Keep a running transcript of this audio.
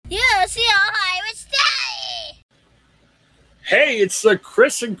Hey, it's the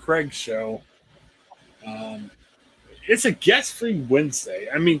Chris and Craig show. Um, it's a guest-free Wednesday.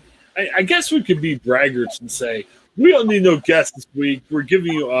 I mean, I guess we could be braggarts and say we don't need no guests this week. We're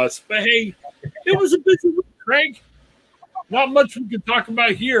giving you us. But hey, it was a busy week, Craig. Not much we could talk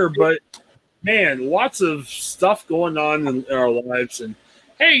about here, but man, lots of stuff going on in our lives. And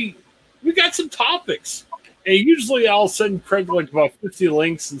hey, we got some topics. And usually I'll send Craig like about 50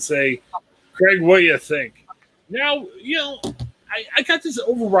 links and say, Craig, what do you think? Now, I got this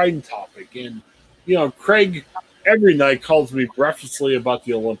overriding topic. And, Craig every night calls me breathlessly about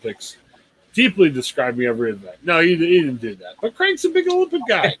the Olympics, deeply describing every event. No, he didn't do that. But Craig's a big Olympic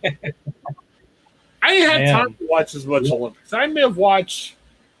guy. I ain't had time to watch as much Olympics. I may have watched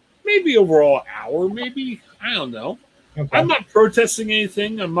maybe overall an hour, maybe. I don't know. Okay. I'm not protesting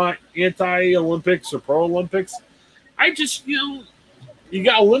anything. I'm not anti-Olympics or pro-Olympics. I just, you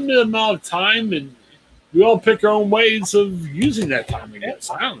got a limited amount of time, and we all pick our own ways of using that time, I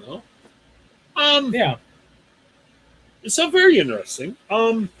guess. I don't know. Yeah. So very interesting.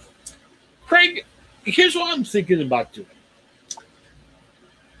 Craig, here's what I'm thinking about doing.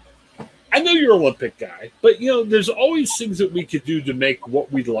 I know you're an Olympic guy, but, there's always things that we could do to make what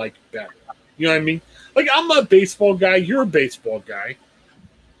we like better. You know what I mean? Like, I'm a baseball guy. You're a baseball guy.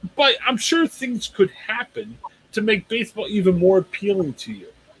 But I'm sure things could happen to make baseball even more appealing to you.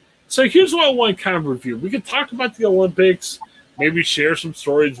 So here's what I want to kind of review. We could talk about the Olympics, maybe share some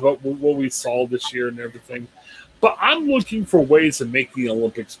stories about what we saw this year and everything. But I'm looking for ways to make the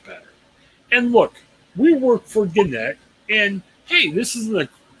Olympics better. And look, we work for Gannett, and hey, this isn't a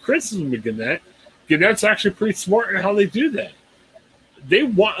criticism of Gannett. Gannett's actually pretty smart in how they do that. They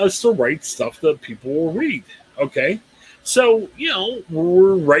want us to write stuff that people will read, okay? So,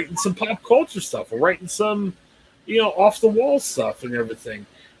 we're writing some pop culture stuff. We're writing some, off-the-wall stuff and everything.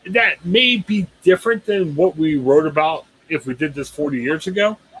 That may be different than what we wrote about if we did this 40 years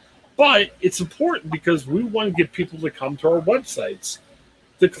ago, but it's important because we want to get people to come to our websites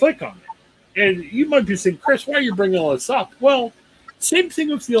to click on it. And you might be saying, Chris, why are you bringing all this up? Well, same thing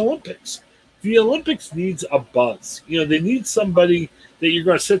with the Olympics. The Olympics needs a buzz. They need somebody that you're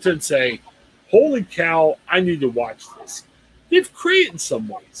going to sit there and say, holy cow, I need to watch this. They've created in some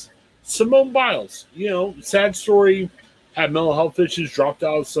ways. Simone Biles, sad story, had mental health issues, dropped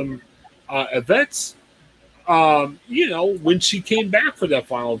out of some events. When she came back for that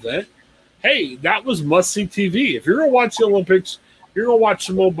final event, hey, that was must-see TV. If you're going to watch the Olympics, you're going to watch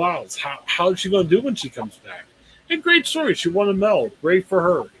Simone Biles. How is she going to do when she comes back? And great story. She won a medal. Great for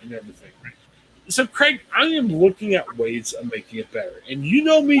her and everything. So, Craig, I am looking at ways of making it better. And you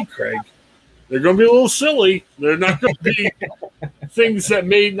know me, Craig. They're going to be a little silly. They're not going to be things that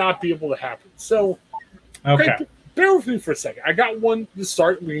may not be able to happen. So, okay. Craig, bear with me for a second. I got one to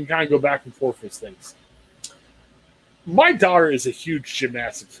start, and we can kind of go back and forth with things. My daughter is a huge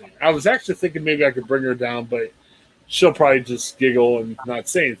gymnastics fan. I was actually thinking maybe I could bring her down, but she'll probably just giggle and not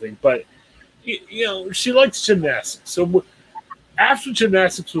say anything. But, she likes gymnastics. So, after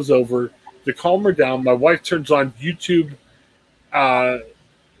gymnastics was over, to calm her down, my wife turns on YouTube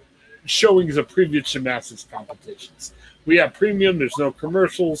showings of previous gymnastics competitions. We have premium. There's no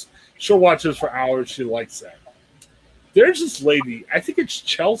commercials. She'll watch us for hours. She likes that. There's this lady, I think it's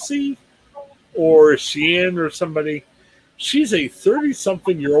Chelsea or Sheehan or somebody. She's a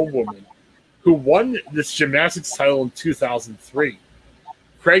 30-something-year-old woman who won this gymnastics title in 2003.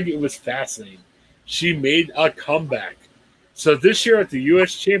 Craig, it was fascinating. She made a comeback. So this year at the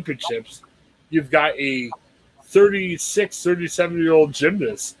U.S. Championships, you've got a 36, 37-year-old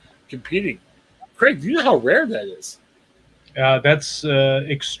gymnast competing. Craig, do you know how rare that is? That's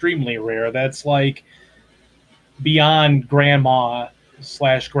extremely rare. That's like beyond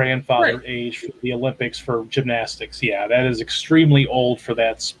grandma/grandfather age for the Olympics for gymnastics. Yeah, that is extremely old for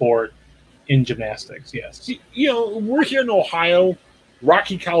that sport in gymnastics, yes. We're here in Ohio.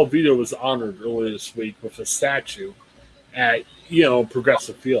 Rocky Calavito was honored earlier this week with a statue at,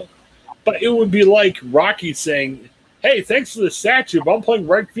 Progressive Field. But it would be like Rocky saying, hey, thanks for the statue, but I'm playing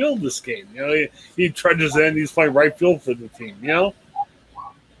right field this game. He trudges in, he's playing right field for the team,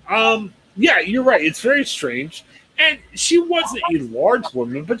 Yeah, you're right. It's very strange. And she wasn't a large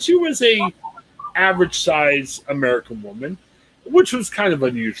woman, but she was a average-size American woman, which was kind of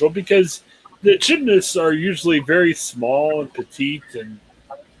unusual because the gymnasts are usually very small and petite and,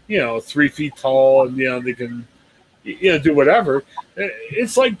 3 feet tall, and, they can do whatever.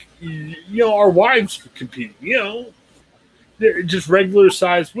 It's like, our wives competing, they're just regular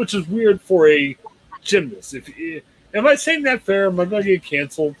size, which is weird for a gymnast. Am I saying that fair? Am I going to get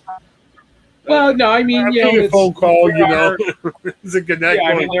canceled? Well, no, I mean, a phone call, is it Gannett? Yeah,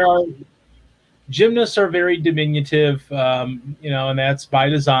 I mean, Gymnasts are very diminutive, and that's by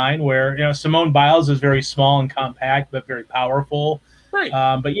design. Where Simone Biles is very small and compact, but very powerful. Right.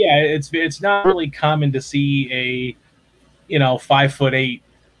 But yeah, it's not really common to see a 5'8"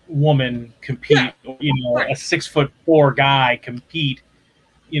 woman compete. Right. A 6'4" guy compete.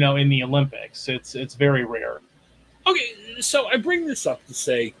 In the Olympics, it's very rare. Okay, so I bring this up to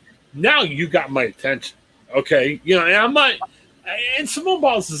say, now you got my attention. Okay, and I'm not. And Simone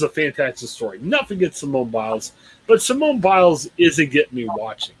Biles is a fantastic story. Nothing against Simone Biles, but Simone Biles isn't getting me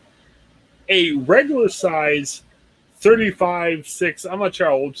watching. A regular size 35, 6, I'm not sure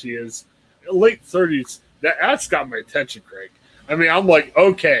how old she is, late 30s, that's got my attention, Craig. I mean, I'm like,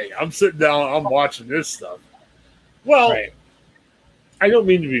 okay, I'm sitting down, I'm watching this stuff. Well, right. I don't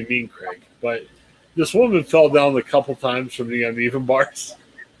mean to be mean, Craig, but this woman fell down a couple times from the uneven bars.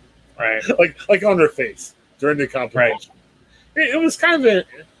 Right. like on her face during the competition. Right. It was kind of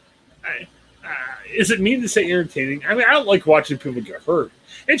is it mean to say entertaining? I mean, I don't like watching people get hurt.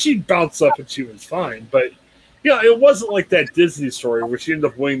 And she bounced up and she was fine. But, it wasn't like that Disney story where she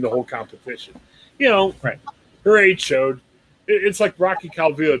ended up winning the whole competition. Right. Her age showed. It's like Rocky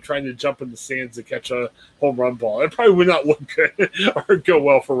Calvillo trying to jump in the stands to catch a home run ball. It probably would not look good or go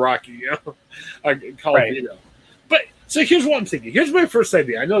well for Rocky, Calvillo. Right. But, so here's what I'm thinking. Here's my first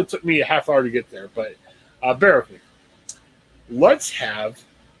idea. I know it took me a half hour to get there, but bear with me. Let's have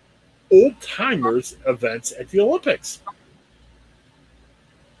old timers events at the Olympics.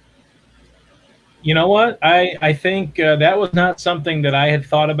 You know what? I think that was not something that I had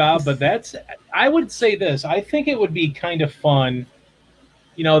thought about, but I would say this. I think it would be kind of fun.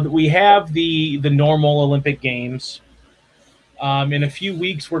 We have the normal Olympic Games. In a few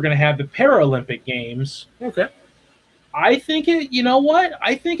weeks, we're going to have the Paralympic Games. Okay. I think you know what?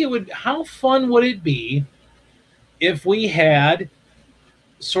 I think it would, how fun would it be if we had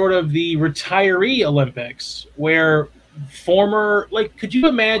sort of the retiree Olympics where could you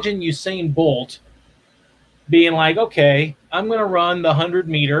imagine Usain Bolt being like, okay, I'm going to run the 100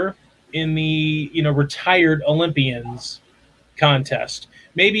 meter in the, retired Olympians contest.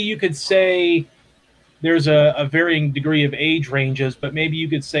 Maybe you could say there's a varying degree of age ranges, but maybe you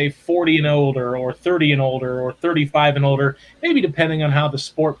could say 40 and older or 30 and older or 35 and older, maybe depending on how the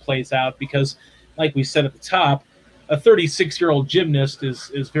sport plays out, because like we said at the top, a 36-year-old gymnast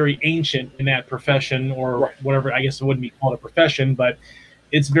is very ancient in that profession, or right. Whatever. I guess it wouldn't be called a profession, but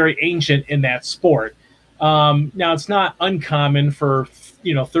it's very ancient in that sport. Now, it's not uncommon for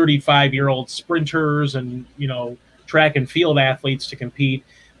 35-year-old sprinters and track and field athletes to compete,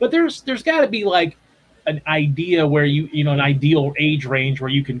 but there's got to be like an idea where an ideal age range where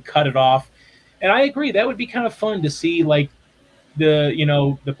you can cut it off. And I agree, that would be kind of fun to see, like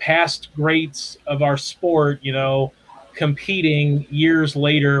the past greats of our sport, competing years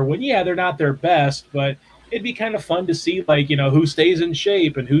later when, they're not their best, but it'd be kind of fun to see, like, who stays in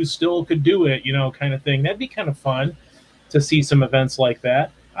shape and who still could do it, kind of thing. That'd be kind of fun to see some events like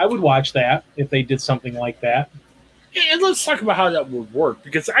that. I would watch that if they did something like that. And let's talk about how that would work,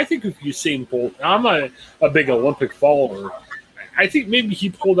 because I think if Usain Bolt, I'm a big Olympic follower, I think maybe he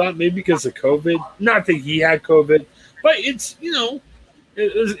pulled out maybe because of COVID. Not that he had COVID, but it's,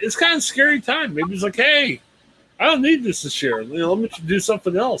 it's kind of a scary time. Maybe it's like, hey, I don't need this year. Let me do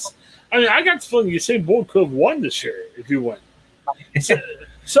something else. I mean, I got the feeling Usain Bolt could have won this year if he won. So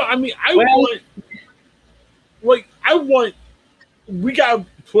I mean, we got to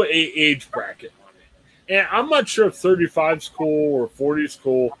put an age bracket on it. And I'm not sure if 35 is cool or 40 is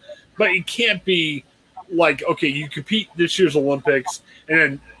cool, but it can't be like, okay, you compete this year's Olympics, and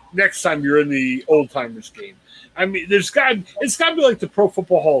then next time you're in the old timers game. I mean, it's got to be like the Pro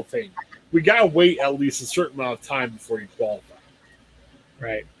Football Hall of Fame. We got to wait at least a certain amount of time before you qualify.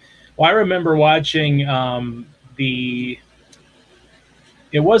 Right. Well, I remember watching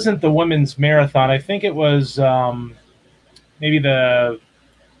it wasn't the women's marathon. I think it was maybe the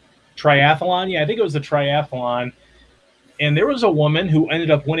triathlon. Yeah, I think it was the triathlon. And there was a woman who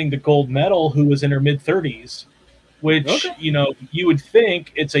ended up winning the gold medal who was in her mid-30s, which, okay, you would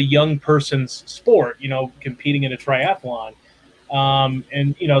think it's a young person's sport, competing in a triathlon.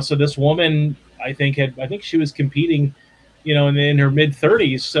 And, so this woman, I think she was competing, in her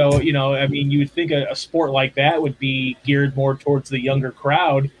mid-30s. So, I mean, you would think a sport like that would be geared more towards the younger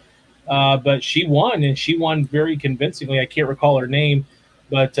crowd. But she won, and she won very convincingly. I can't recall her name,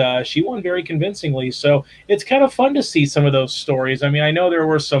 but she won very convincingly. So it's kind of fun to see some of those stories. I mean, I know there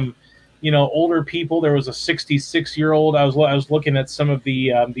were some, older people. There was a 66-year-old. I was looking at some of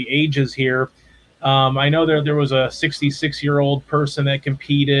the ages here. I know there was a 66-year-old person that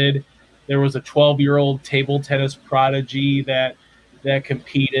competed. There was a 12-year-old table tennis prodigy that that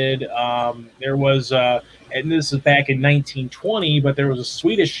competed. There was, and this is back in 1920, but there was a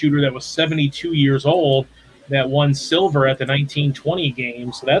Swedish shooter that was 72 years old that won silver at the 1920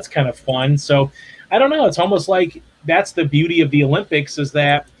 games. So that's kind of fun. So I don't know. It's almost like that's the beauty of the Olympics, is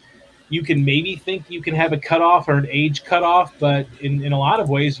that you can maybe think you can have a cutoff or an age cutoff, but in a lot of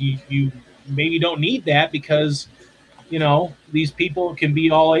ways you maybe don't need that, because these people can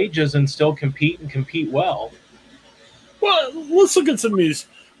be all ages and still compete and compete well. Well, let's look at some of these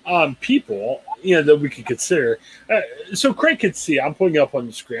people, that we could consider. So Craig can see, I'm putting up on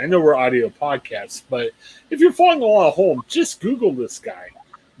the screen. I know we're audio podcasts, but if you're following along at home, just Google this guy.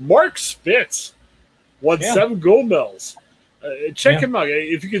 Mark Spitz won 7 gold medals. Check him out.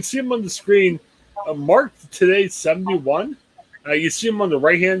 If you can see him on the screen, Mark today 71. You see him on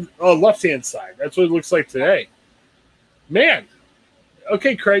the left-hand side. That's what it looks like today. Man.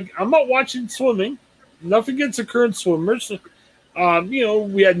 Okay, Craig, I'm not watching swimming. Nothing against the current swimmers.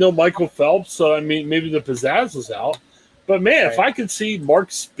 We had no Michael Phelps, so maybe the pizzazz was out. But man, if I could see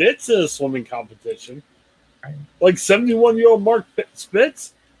Mark Spitz in a swimming competition, like 71-year-old Mark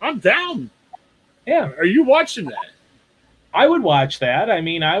Spitz, I'm down. Yeah. Are you watching that? I would watch that.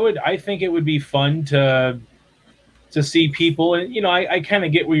 I think it would be fun to see people, and I kind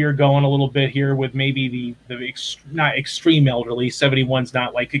of get where you're going a little bit here with maybe the not extreme elderly. 71's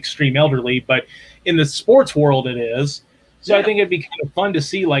not like extreme elderly, but in the sports world it is. So I think it'd be kind of fun to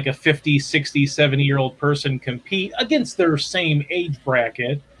see like a 50, 60, 70-year-old person compete against their same age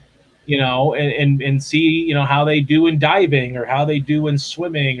bracket, and see, how they do in diving, or how they do in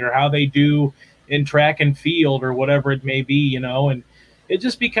swimming, or how they do in track and field, or whatever it may be, and it'd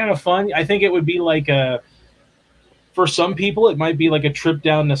just be kind of fun. I think it would be like for some people, it might be like a trip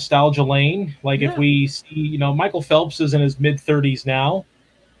down nostalgia lane. Like if we see, Michael Phelps is in his mid-30s now.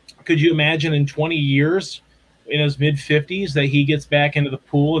 Could you imagine in 20 years, in his mid-50s, that he gets back into the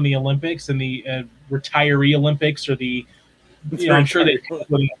pool in the Olympics, and the retiree Olympics, or the, I'm sure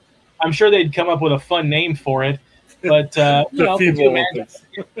they'd come up with a fun name for it. But could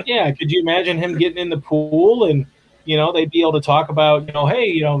you imagine him getting in the pool, and they'd be able to talk about,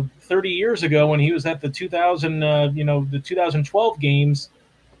 hey, 30 years ago when he was at the 2012 games,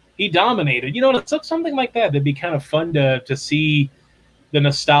 he dominated. Something like that. That'd be kind of fun to see the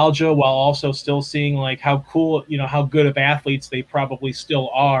nostalgia, while also still seeing like how cool, how good of athletes they probably still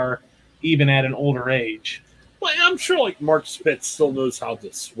are, even at an older age. Well, I'm sure like Mark Spitz still knows how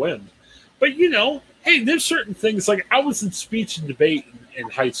to swim, but hey, there's certain things, like I was in speech and debate in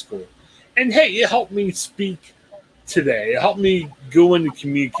high school, and hey, it helped me speak today. It helped me go into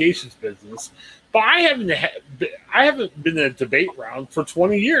communications business, but I haven't been in a debate round for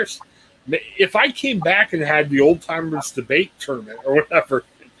 20 years. If I came back and had the old timers debate tournament or whatever,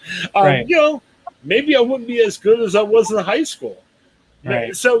 maybe I wouldn't be as good as I was in high school.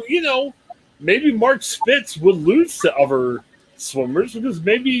 Right. So, maybe Mark Spitz would lose to other swimmers, because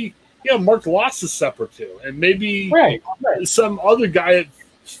maybe, Mark lost a step or two, and maybe some other guy that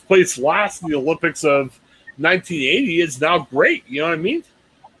placed last in the Olympics of 1980 is now great. You know what I mean?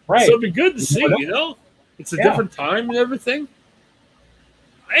 Right. So it'd be good to see, it's a different time and everything.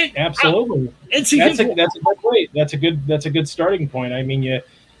 Absolutely. That's a good starting point. I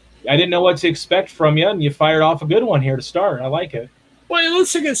didn't know what to expect from you, and you fired off a good one here to start. I like it. Well,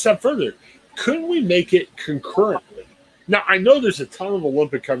 let's take it a step further. Couldn't we make it concurrently? Now, I know there's a ton of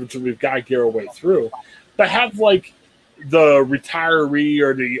Olympic coverage that we've got to get our way through, but have like the retiree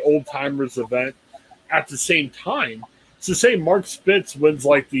or the old timers event at the same time. So say Mark Spitz wins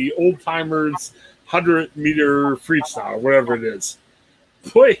like the old timers 100-meter freestyle, whatever it is.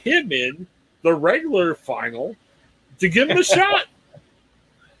 Put him in the regular final to give him a shot.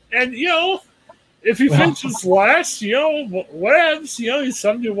 And, if he finishes last, whatevs, he's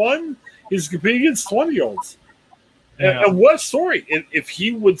 71, he's competing against 20-year-olds. Yeah. And what a story. If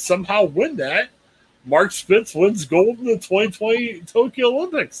he would somehow win that, Mark Spitz wins gold in the 2020 Tokyo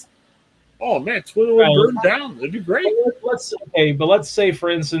Olympics. Oh, man, Twitter would burn down. It'd be great. Let's say,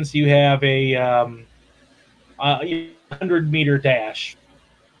 for instance, you have a 100-meter dash.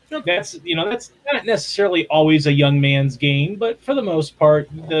 That's not necessarily always a young man's game, but for the most part,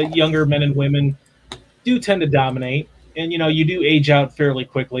 the younger men and women do tend to dominate, and you do age out fairly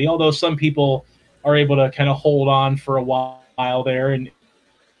quickly. Although some people are able to kind of hold on for a while there and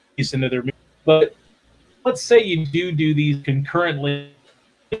piece into their. But let's say you do these concurrently,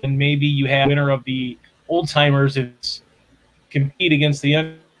 and maybe you have a winner of the old timers is compete against the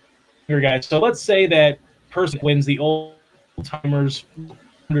younger guys. So let's say that person wins the old timers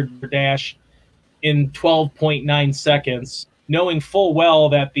 100 dash in 12.9 seconds, knowing full well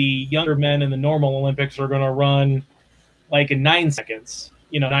that the younger men in the normal Olympics are going to run like in 9 seconds,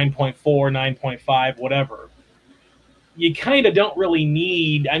 9.4, 9.5, whatever. You kind of don't really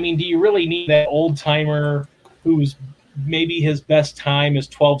need, I mean, do you really need that old timer who's maybe his best time is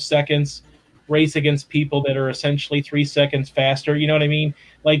 12 seconds race against people that are essentially 3 seconds faster? You know what I mean?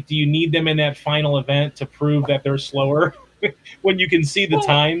 Like, do you need them in that final event to prove that they're slower when you can see the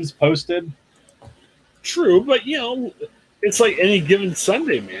times posted? True, but it's like any given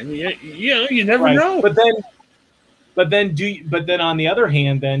Sunday, man. You never know. But then on the other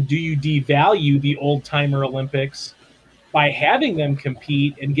hand, then do you devalue the old timer Olympics by having them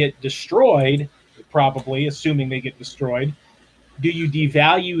compete and get destroyed? Probably, assuming they get destroyed. Do you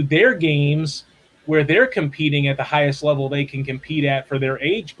devalue their games where they're competing at the highest level they can compete at for their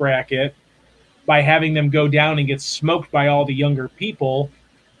age bracket by having them go down and get smoked by all the younger people?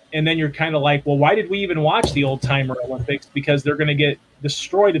 And then you're kind of like, well, why did we even watch the old timer Olympics? Because they're going to get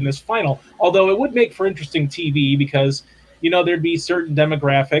destroyed in this final. Although it would make for interesting TV because, there'd be certain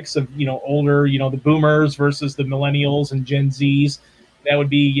demographics of, older, the boomers versus the millennials and Gen Zs that would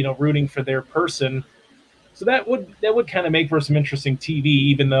be, rooting for their person. So that would kind of make for some interesting TV,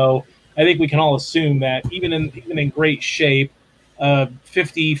 even though I think we can all assume that even in great shape, a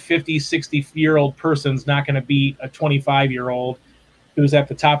 50, 60-year-old person's not going to beat a 25-year-old who's at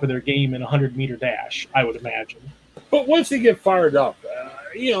the top of their game in a 100-meter dash, I would imagine. But once they get fired up,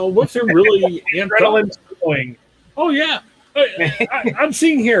 once they're really amped up. Going. Oh, yeah. I'm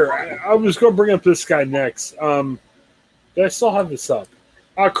seeing here. I was going to bring up this guy next. I still have this up.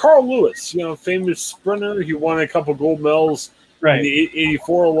 Carl Lewis, famous sprinter. He won a couple gold medals in the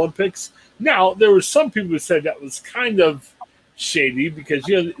 84 Olympics. Now, there were some people who said that was kind of shady because,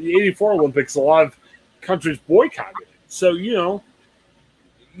 the 84 Olympics, a lot of countries boycotted it. So,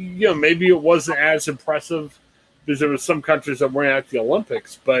 maybe it wasn't as impressive because there were some countries that weren't at the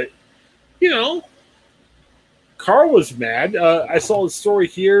Olympics. But, Carl was mad. I saw a story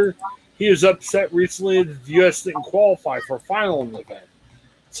here. He was upset recently that the U.S. didn't qualify for a final in the event.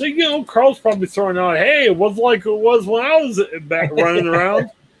 So, Carl's probably throwing out, hey, it wasn't like it was when I was back running around.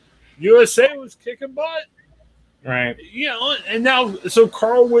 USA was kicking butt. Right. And now, so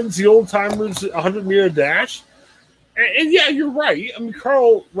Carl wins the old timers 100-meter dash. And yeah, you're right. I mean,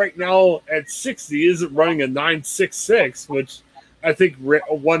 Carl right now at 60 isn't running a 9.66, which I think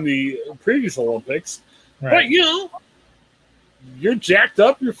won the previous Olympics. Right. But, you're jacked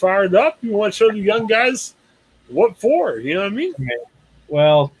up, you're fired up, you want to show the young guys what for, you know what I mean?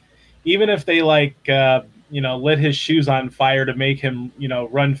 Well, even if they lit his shoes on fire to make him,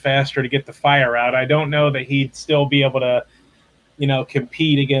 run faster to get the fire out, I don't know that he'd still be able to,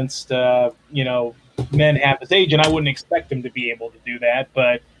 compete against, men half his age, and I wouldn't expect him to be able to do that,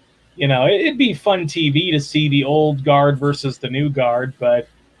 but, it'd be fun TV to see the old guard versus the new guard, but,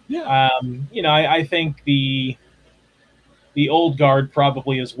 I think the old guard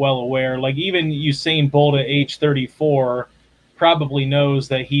probably is well aware. Like even Usain Bolt at age 34 probably knows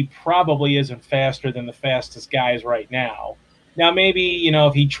that he probably isn't faster than the fastest guys right now. Now maybe,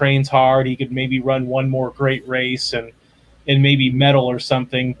 if he trains hard, he could maybe run one more great race and maybe medal or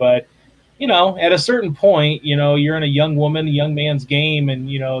something. But, at a certain point, you're in a young man's game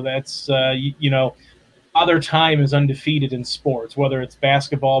and, that's, Father Time is undefeated in sports, whether it's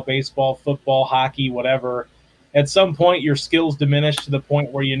basketball, baseball, football, hockey, whatever. At some point, your skills diminish to the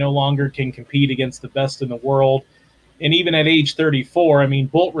point where you no longer can compete against the best in the world. And even at age 34, I mean,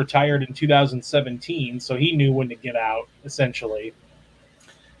 Bolt retired in 2017, so he knew when to get out, essentially.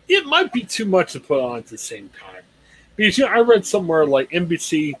 It might be too much to put on at the same time. Because, I read somewhere like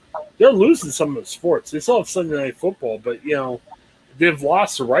NBC, they're losing some of the sports. They still have Sunday Night Football, but, they've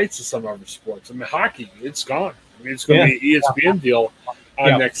lost the rights to some other sports. I mean, hockey, it's gone. I mean, it's going to be an ESPN deal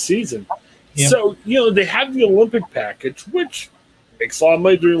next season. Yeah. So, they have the Olympic package, which makes a lot of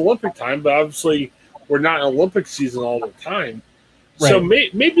money during Olympic time, but obviously we're not in Olympic season all the time. Right. So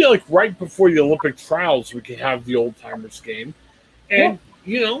maybe like right before the Olympic trials, we can have the old timers game. And,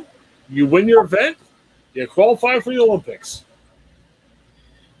 you win your event, you qualify for the Olympics.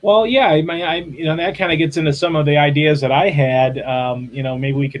 Well, yeah, I mean, that kind of gets into some of the ideas that I had.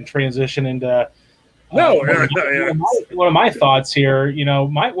 Maybe we can transition into one of my thoughts here.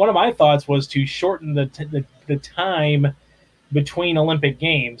 One of my thoughts was to shorten the time between Olympic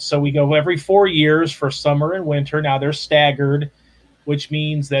Games. So we go every 4 years for summer and winter. Now they're staggered, which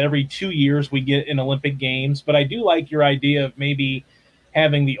means that every 2 years we get an Olympic Games. But I do like your idea of maybe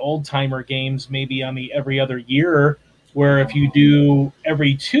having the old timer games maybe on the every other year, where if you do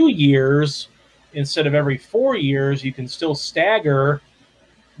every 2 years instead of every 4 years, you can still stagger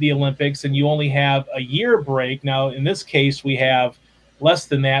the Olympics and you only have a year break. Now, in this case, we have less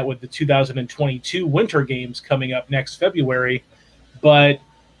than that with the 2022 Winter Games coming up next February. But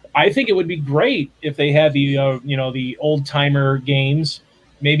I think it would be great if they had the the old timer games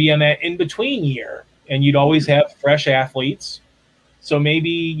maybe on that in between year, and you'd always have fresh athletes. So maybe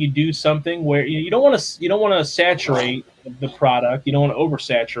you do something where you don't want to saturate the product, you don't want to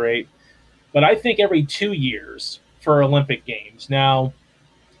oversaturate. But I think every 2 years for Olympic Games. Now,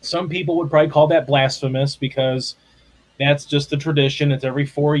 some people would probably call that blasphemous because that's just the tradition. It's every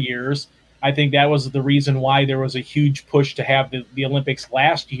 4 years. I think that was the reason why there was a huge push to have the Olympics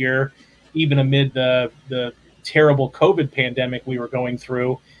last year, even amid the terrible COVID pandemic we were going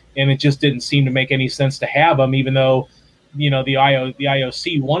through. And it just didn't seem to make any sense to have them, even though, the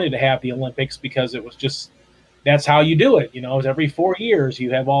IOC wanted to have the Olympics because it was just, that's how you do it. It's every 4 years.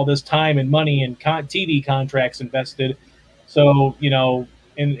 You have all this time and money and TV contracts invested. So,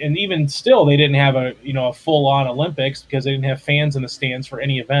 and even still, they didn't have a full-on Olympics because they didn't have fans in the stands for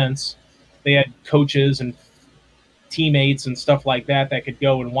any events. They had coaches and teammates and stuff like that could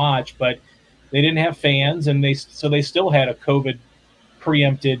go and watch, but they didn't have fans, and they still had a COVID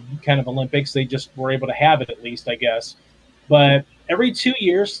preempted kind of Olympics. They just were able to have it at least, I guess. But every 2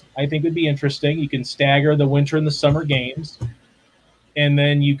 years, I think would be interesting. You can stagger the winter and the summer games, and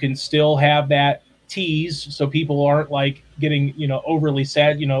then you can still have that tease so people aren't like getting overly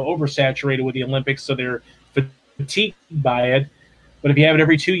oversaturated with the Olympics, so they're fatigued by it. But if you have it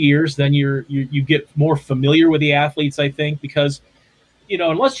every 2 years, then you get more familiar with the athletes, I think, because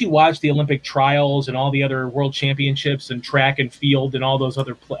unless you watch the Olympic trials and all the other world championships and track and field and all those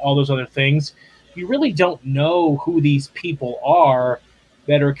other things, you really don't know who these people are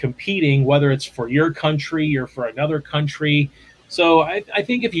that are competing, whether it's for your country or for another country. So I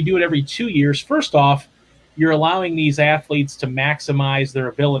think if you do it every 2 years, first off, you're allowing these athletes to maximize their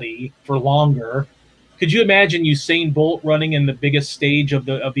ability for longer. Could you imagine Usain Bolt running in the biggest stage of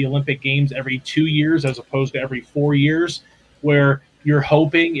the Olympic Games every 2 years as opposed to every 4 years, where you're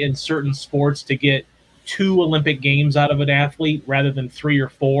hoping in certain sports to get 2 Olympic Games out of an athlete rather than 3 or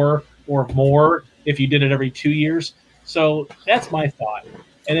 4 or more if you did it every 2 years? So that's my thought.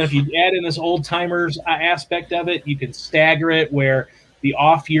 And then if you add in this old timers aspect of it, you can stagger it where the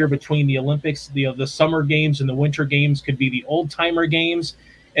off year between the Olympics, the summer games and the winter games could be the old timer games.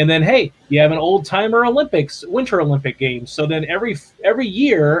 And then, hey, you have an old timer Olympics, winter Olympic games. So then every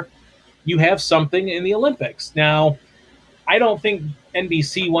year you have something in the Olympics. Now, I don't think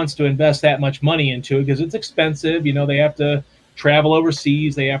NBC wants to invest that much money into it because it's expensive. They have to travel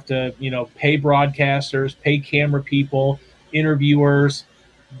overseas. They have to, pay broadcasters, pay camera people, interviewers,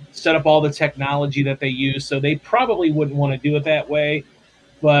 set up all the technology that they use. So they probably wouldn't want to do it that way.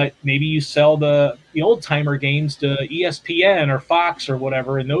 But maybe you sell the old timer games to ESPN or Fox or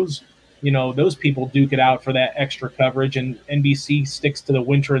whatever, and those people duke it out for that extra coverage, and NBC sticks to the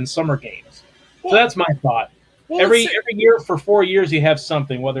winter and summer games. So that's my thought. Well, every year for 4 years you have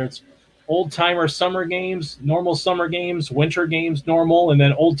something, whether it's old timer summer games, normal summer games, winter games, normal, and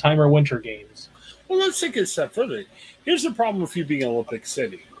then old timer winter games. Well, let's take it a step further. Here's the problem with you being an Olympic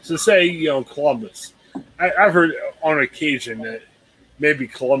city. So say, Columbus. I've heard on occasion that maybe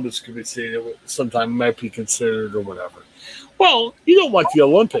Columbus could be city that sometime might be considered or whatever. Well, you don't want the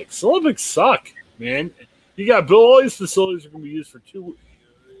Olympics. The Olympics suck, man. You got all these facilities are going to be used for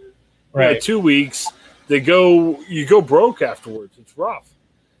 2 weeks. You go broke afterwards. It's rough.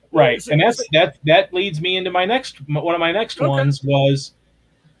 Right. And that leads me into one of my next ones was,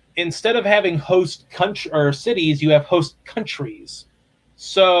 instead of having host country or cities, you have host countries.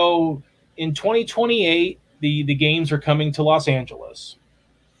 So in 2028, the games are coming to Los Angeles,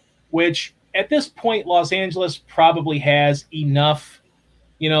 which at this point, Los Angeles probably has enough,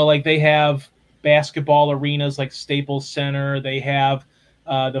 like they have basketball arenas like Staples Center. They have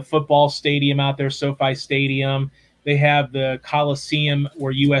the football stadium out there, SoFi Stadium. They have the Coliseum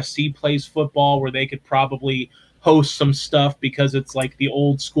where USC plays football, where they could probably host some stuff because it's like the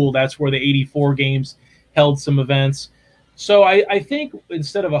old school. That's where the 84 games held some events. So I think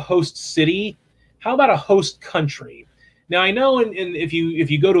instead of a host city, how about a host country? Now, I know if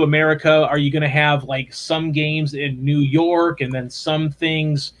you go to America, are you going to have like some games in New York and then some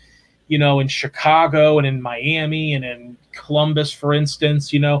things, in Chicago and in Miami and in Columbus, for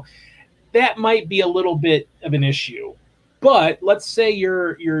instance? That might be a little bit of an issue. But let's say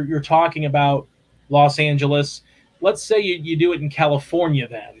you're talking about Los Angeles. Let's say you do it in California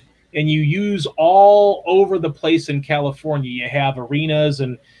then, and you use all over the place in California. You have arenas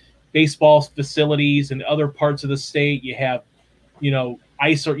and baseball facilities in other parts of the state. You have,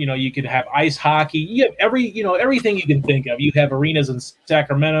 ice, or, you could have ice hockey. You have everything you can think of. You have arenas in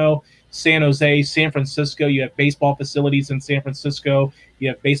Sacramento. San Jose, San Francisco. You have baseball facilities in San Francisco. You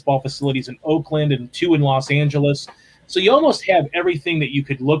have baseball facilities in Oakland and 2 in Los Angeles. So you almost have everything that you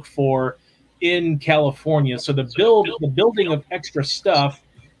could look for in California. So the building of extra stuff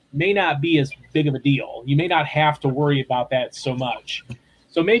may not be as big of a deal. You may not have to worry about that so much.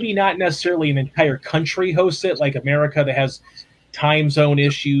 So maybe not necessarily an entire country hosts it like America that has time zone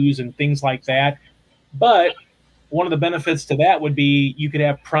issues and things like that. But one of the benefits to that would be you could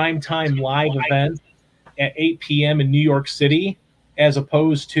have primetime live events at 8 p.m. in New York City as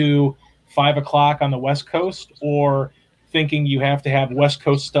opposed to 5 o'clock on the West Coast, or thinking you have to have West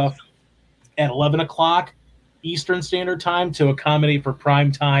Coast stuff at 11 o'clock Eastern Standard Time to accommodate for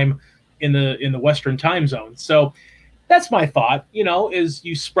prime time in the Western time zone. So that's my thought, is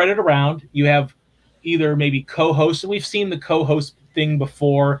you spread it around. You have either maybe co-hosts, and we've seen the co-host thing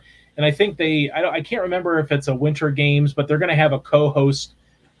before. And I think I can't remember if it's a Winter Games, but they're going to have a co-host,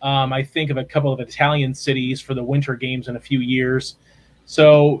 I think, of a couple of Italian cities for the Winter Games in a few years.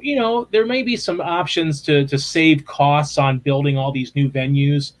 So, there may be some options to save costs on building all these new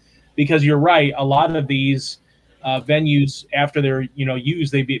venues, because you're right. A lot of these venues, after they're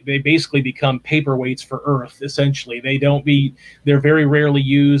used, they basically become paperweights for Earth. Essentially, they're very rarely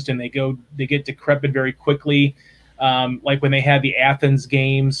used, and they get decrepit very quickly. Like when they had the Athens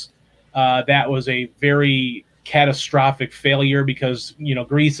Games, that was a very catastrophic failure because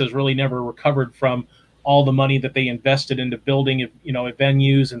Greece has really never recovered from all the money that they invested into building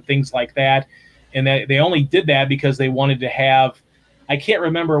venues and things like that, and they only did that because they wanted to have. I can't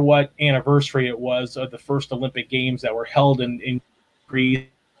remember what anniversary it was of the first Olympic Games that were held in Greece,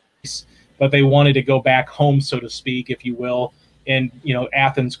 but they wanted to go back home, so to speak, if you will. And,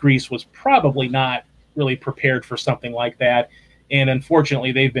 Athens, Greece was probably not really prepared for something like that. And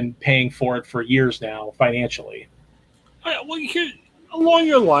unfortunately, they've been paying for it for years now financially. Well, along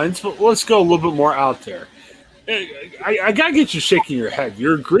your lines, but let's go a little bit more out there. I got to get you shaking your head.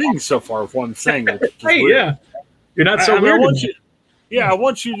 You're agreeing so far with what I'm saying. Hey, yeah. You're not so weird. I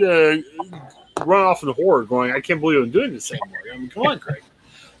want you to run off in horror going, I can't believe I'm doing this anymore. Come on, Craig.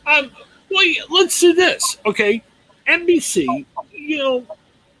 Let's do this, okay? NBC,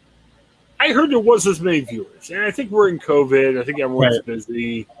 I heard there was as many viewers, and I think we're in COVID. I think everyone's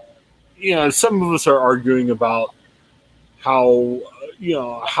busy. Some of us are arguing about how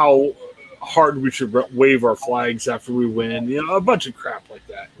hard we should wave our flags after we win. A bunch of crap like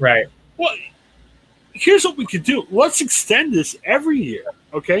that. Right. Well, here's what we could do. Let's extend this every year,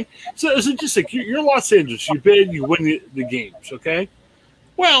 okay? So just like you're Los Angeles, you bid, you win the games, okay?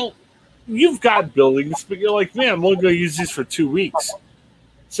 Well, you've got buildings, but you're like, man, I'm only going to use these for 2 weeks.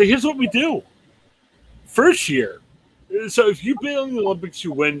 So here's what we do. First year, so if you bid on the Olympics,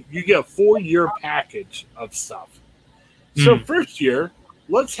 you win, you get a 4-year package of stuff. So first year,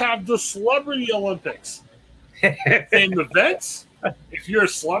 let's have the Celebrity Olympics. And events. If you're a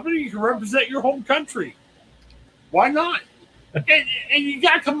celebrity, you can represent your home country. Why not? And you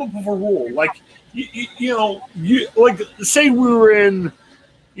got to come up with a rule. Like, say we were in,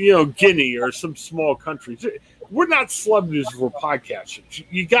 Guinea or some small country. We're not celebrities, we're podcasters.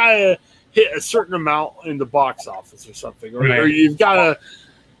 You got to hit a certain amount in the box office or something. Or you've got to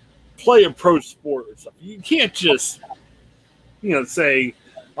play a pro sport or something. You can't just, say,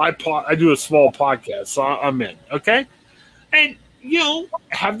 I do a small podcast, so I'm in. Okay? And,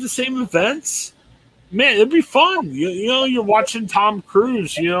 have the same events. Man, it'd be fun. You're watching Tom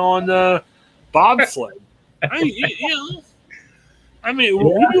Cruise, on the bobsled. We'll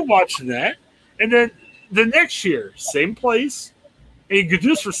be watching that. And then the next year, same place. And you could do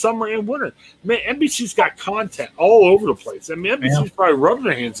this for summer and winter. Man, NBC's got content all over the place. NBC's probably rubbing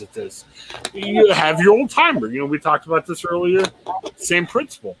their hands at this. You have your old timer. We talked about this earlier. Same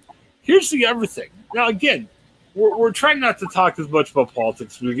principle. Here's the other thing. Now, again, we're trying not to talk as much about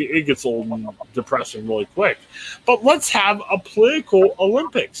politics because it gets old and depressing really quick. But let's have a political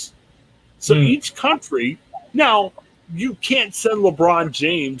Olympics. So each country, now, you can't send LeBron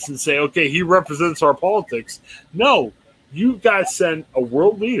James and say, okay, he represents our politics. No, you've got to send a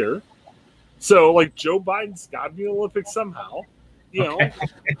world leader. So, like, Joe Biden's got to be in the Olympics somehow.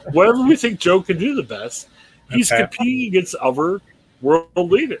 Whatever we think Joe can do the best, he's competing against other world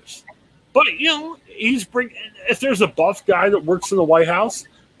leaders. But, if there's a buff guy that works in the White House,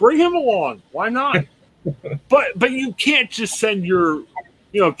 bring him along. Why not? But you can't just send your,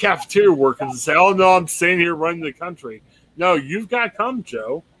 cafeteria workers and say, oh, no, I'm staying here running the country. No, you've got to come,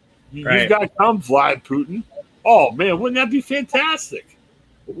 Joe. You've got to come, Vlad Putin. Oh, man, wouldn't that be fantastic?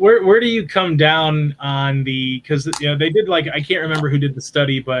 Where do you come down on because they did, I can't remember who did the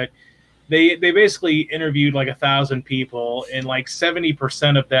study, but they basically interviewed 1,000 people, and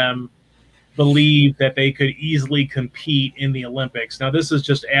 70% of them believe that they could easily compete in the Olympics. Now, this is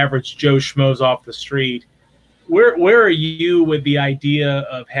just average Joe Schmoes off the street. Where are you with the idea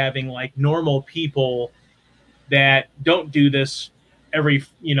of having like normal people that don't do this every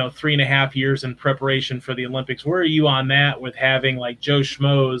 3.5 years in preparation for the Olympics? Where are you on that with having like Joe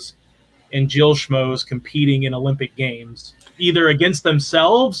Schmoes and Jill Schmoes competing in Olympic Games, either against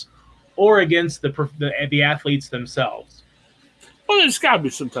themselves or against the athletes themselves? Well, there's got to be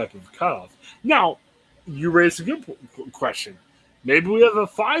some type of cutoff. Now, you raised a good question. Maybe we have a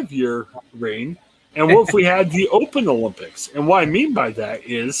 5-year reign, and what if we had the Open Olympics? And what I mean by that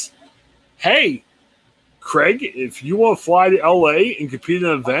is, hey, Craig, if you want to fly to LA and compete in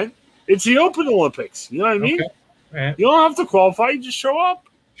an event, it's the Open Olympics. You know what I mean? Okay. Right. You don't have to qualify; you just show up.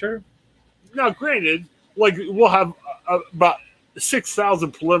 Sure. Now, granted, like we'll have about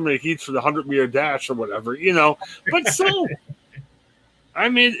 6,000 preliminary heats for the 100-meter dash or whatever, but still, I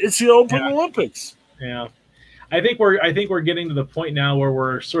mean, it's the Open Olympics. Yeah. I think we're getting to the point now where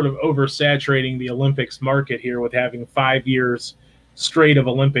we're sort of oversaturating the Olympics market here with having 5 years straight of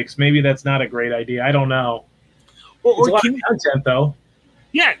Olympics. Maybe that's not a great idea. I don't know. It's a lot of content, though.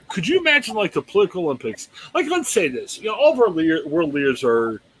 Yeah. Could you imagine like the political Olympics? Like, let's say this. All of our world leaders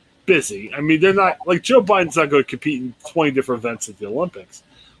are busy. I mean, they're not like Joe Biden's not going to compete in 20 different events at the Olympics.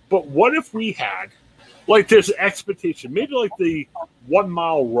 But what if we had like there's an expectation, maybe like the 1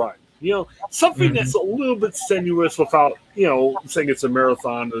 mile run, something that's a little bit strenuous without, saying it's a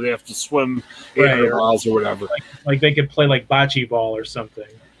marathon or they have to swim 800 miles or whatever. Like they could play like bocce ball or something.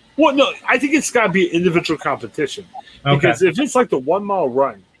 Well, no, I think it's got to be an individual competition. Because if it's like the 1 mile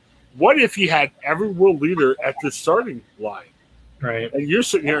run, what if you had every world leader at the starting line? Right. And you're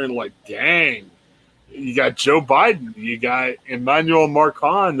sitting here and like, dang, you got Joe Biden, you got Emmanuel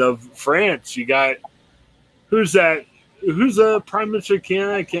Macron of France, you got who's that? Who's the Prime Minister of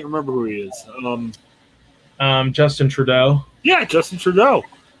Canada? I can't remember who he is. Justin Trudeau. Yeah, Justin Trudeau.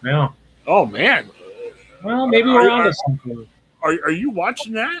 Yeah. Oh man. Well, maybe we're on to something. Are you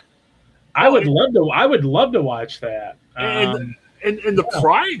watching that? I would love to watch that. And the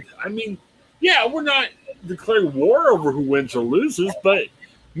pride. I mean, yeah, we're not declaring war over who wins or loses, but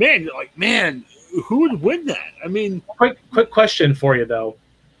man, who would win that? I mean, quick question for you though.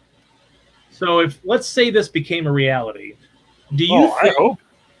 So if let's say this became a reality, do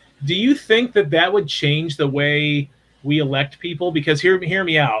you think that would change the way we elect people? Because hear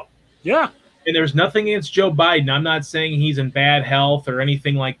me out. Yeah. And there's nothing against Joe Biden. I'm not saying he's in bad health or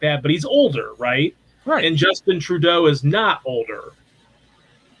anything like that, but he's older, right? Right. And Justin Trudeau is not older.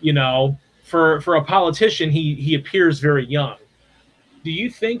 For a politician, he appears very young. Do you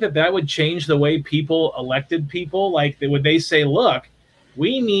think that would change the way people elected people? Like, would they say, look,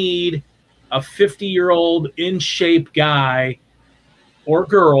 we need a 50-year-old in shape guy or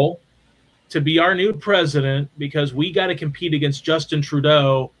girl to be our new president because we got to compete against Justin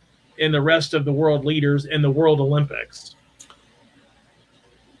Trudeau and the rest of the world leaders in the World Olympics?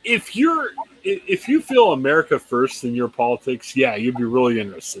 If you feel America first in your politics, yeah, you'd be really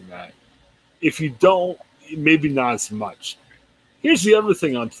interested in that. If you don't, maybe not as much. Here's the other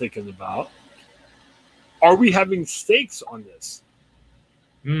thing I'm thinking about. Are we having stakes on this?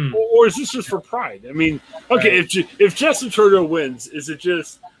 Or is this just for pride? I mean, okay, if Justin Trudeau wins, is it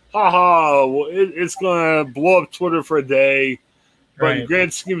just, it's going to blow up Twitter for a day, but in the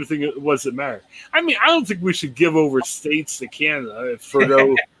grand scheme of things, what does it matter? I mean, I don't think we should give over states to Canada if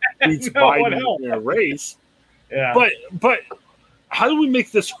Trudeau beats Biden in a race. Yeah. But how do we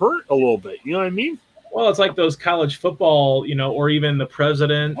make this hurt a little bit? You know what I mean? Well, it's like those college football, or even the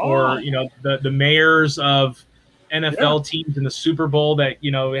president or, the mayors of NFL teams in the Super Bowl that,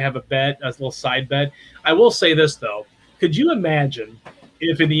 have a bet, a little side bet. I will say this, though. Could you imagine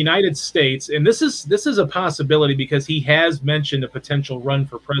if in the United States, and this is a possibility because he has mentioned a potential run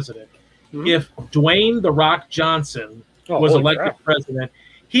for president, if Dwayne "The Rock" Johnson was elected president,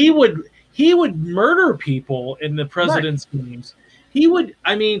 he would murder people in the president's games. He would,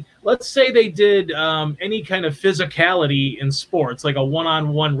 let's say they did any kind of physicality in sports, like a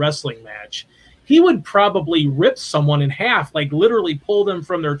one-on-one wrestling match. He would probably rip someone in half, like literally pull them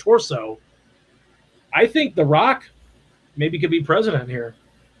from their torso. I think The Rock maybe could be president here.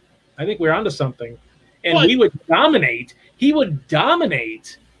 I think we're onto something. And we would dominate. He would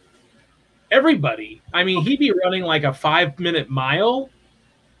dominate everybody. I mean, he'd be running like a 5-minute mile.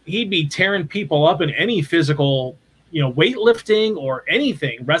 He'd be tearing people up in any physical, weightlifting or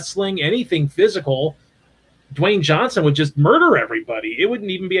anything, wrestling, anything physical. Dwayne Johnson would just murder everybody. It wouldn't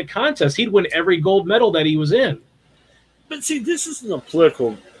even be a contest. He'd win every gold medal that he was in. But see, this isn't a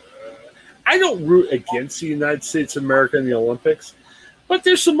political. I don't root against the United States of America in the Olympics. But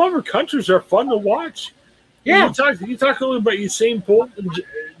there's some other countries that are fun to watch. Yeah. You talk a little about Usain Bolt in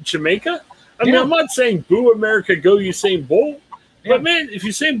Jamaica. I mean, Yeah. I'm not saying boo America, go Usain Bolt. Yeah. But, man, if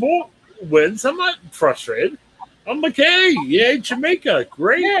Usain Bolt wins, I'm not frustrated. I'm like, hey, yeah, Jamaica,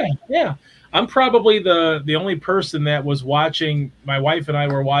 great. Yeah. I'm probably the only person that was watching. My wife and I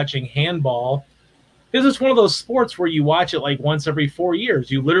were watching handball. This is one of those sports where you watch it like once every 4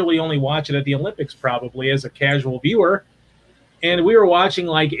 years. You literally only watch it at the Olympics, probably as a casual viewer. And we were watching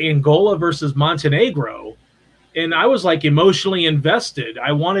like Angola versus Montenegro, and I was like emotionally invested.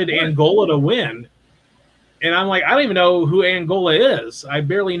 I wanted Angola to win. And I'm like, I don't even know who Angola is. I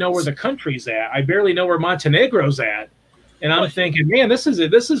barely know where the country's at. I barely know where Montenegro's at. And I'm thinking, man, this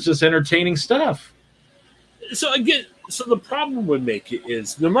is just entertaining stuff. So again, the problem would make it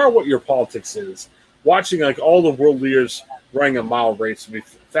is no matter what your politics is, watching like all the world leaders running a mile race would be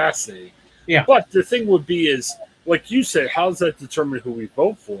fascinating. Yeah. But the thing would be is, like you said, how does that determine who we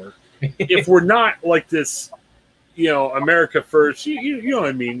vote for? If we're not like this, America first, you know what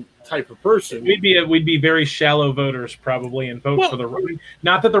I mean, type of person. We'd be very shallow voters probably and vote for the Rock.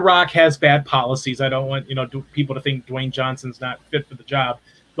 Not that the Rock has bad policies. I don't want people to think Dwayne Johnson's not fit for the job,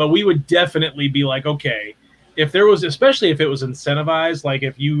 but we would definitely be like, okay, if there was, especially if it was incentivized, like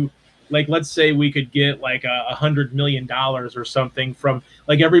if you. Like, let's say we could get like $100 million or something from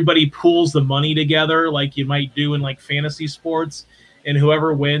like everybody pools the money together, like you might do in like fantasy sports, and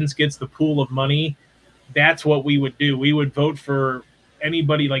whoever wins gets the pool of money. That's what we would do. We would vote for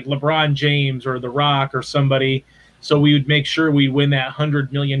anybody like LeBron James or The Rock or somebody. So we would make sure we win that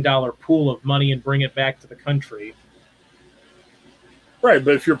 $100 million pool of money and bring it back to the country. Right,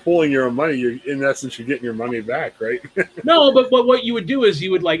 but if you're pulling your own money, in essence, you're getting your money back, right? No, but what you would do is you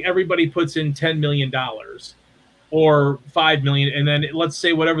would like everybody puts in $10 million or $5 million, and then let's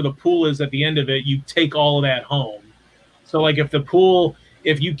say whatever the pool is at the end of it, you take all of that home. So like if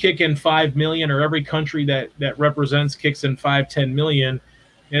you kick in $5 million, or every country that represents kicks in $5-10 million,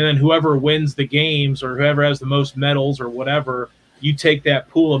 and then whoever wins the games or whoever has the most medals or whatever, you take that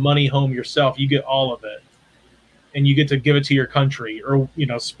pool of money home yourself. You get all of it. And you get to give it to your country, or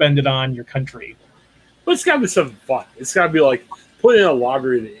spend it on your country. But it's got to be something fun. It's got to be like putting in a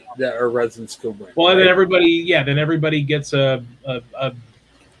lottery that our residents could win. Well, right? Then everybody gets a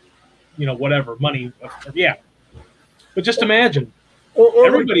whatever money. Yeah, but just imagine,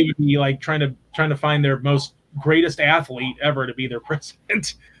 everybody would be like trying to find their most greatest athlete ever to be their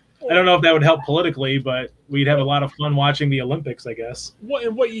president. I don't know if that would help politically, but we'd have a lot of fun watching the Olympics, I guess.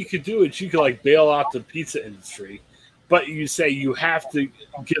 What you could do is you could like bail out the pizza industry, but you say you have to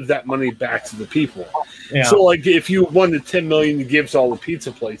give that money back to the people. Yeah. So like if you won the $10 million to give to all the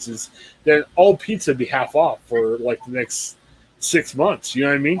pizza places, then all pizza would be half off for like the next 6 months. You know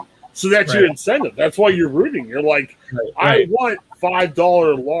what I mean? So that's your incentive. That's why you're rooting. You're like, I want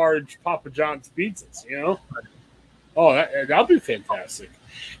 $5 large Papa John's pizzas. Oh, that'd be fantastic.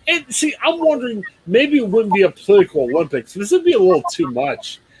 And see, I'm wondering, maybe it wouldn't be a political Olympics. This would be a little too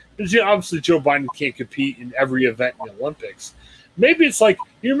much. Because obviously Joe Biden can't compete in every event in the Olympics. Maybe it's like,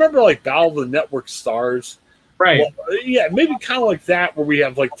 you remember like Battle of the Network Stars? Right. Well, yeah, maybe kind of like that, where we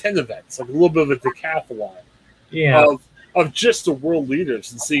have like 10 events, like a little bit of a decathlon of just the world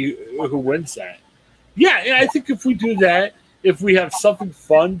leaders, and see who wins that. Yeah, and I think if we do that, if we have something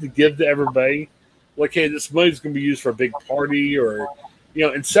fun to give to everybody, like, hey, this money is going to be used for a big party, or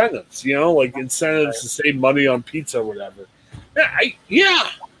incentives, like incentives to save money on pizza or whatever. I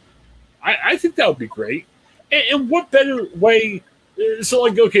think that would be great. And what better way? So,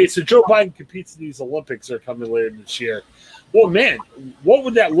 like, okay, so Joe Biden competes in these Olympics that are coming later this year. Well, man, what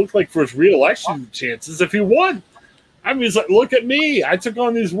would that look like for his re-election chances if he won? I mean, it's like, look at me. I took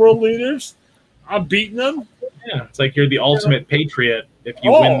on these world leaders. I'm beating them. Yeah, it's like you're the ultimate patriot if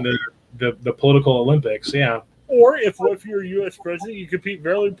you win the political Olympics. Yeah. Or if you're a U.S. president, you compete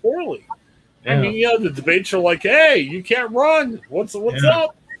very poorly. Yeah. I mean, the debates are like, hey, you can't run. What's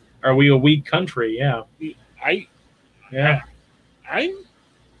up? Are we a weak country? Yeah. I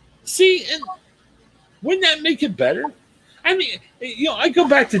see, and wouldn't that make it better? I mean, I go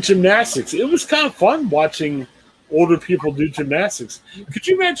back to gymnastics. It was kind of fun watching older people do gymnastics. Could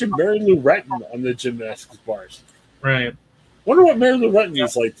you imagine Mary Lou Retton on the gymnastics bars? Right. Wonder what Mary Lou Retton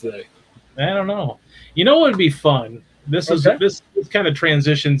is like today. I don't know. What would be fun? This kind of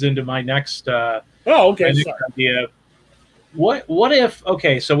transitions into my next idea. What if,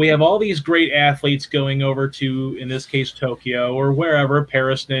 okay, so we have all these great athletes going over to, in this case, Tokyo or wherever,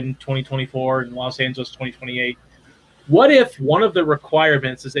 Paris in 2024 and Los Angeles 2028. What if one of the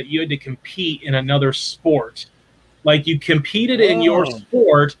requirements is that you had to compete in another sport? Like you competed in your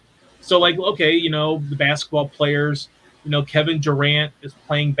sport. So like, okay, the basketball players, Kevin Durant is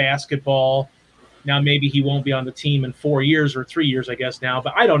playing basketball. Now, maybe he won't be on the team in 4 years or 3 years, I guess now,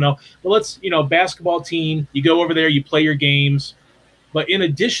 but I don't know. But let's, basketball team, you go over there, you play your games. But in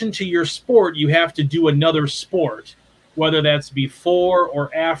addition to your sport, you have to do another sport, whether that's before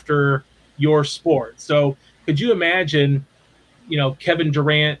or after your sport. So could you imagine, Kevin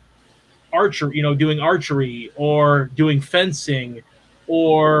Durant doing archery or doing fencing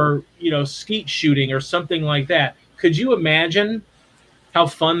or, skeet shooting or something like that? Could you imagine how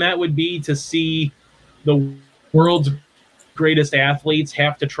fun that would be to see the world's greatest athletes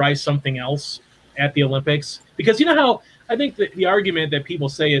have to try something else at the Olympics? Because you know how I think the argument that people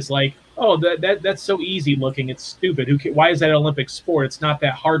say is like, oh, that's so easy looking. It's stupid. Why is that an Olympic sport? It's not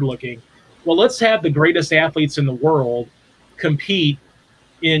that hard looking. Well, let's have the greatest athletes in the world compete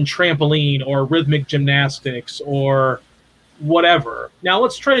in trampoline or rhythmic gymnastics or whatever. Now,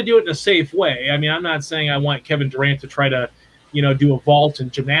 let's try to do it in a safe way. I mean, I'm not saying I want Kevin Durant to try to, do a vault in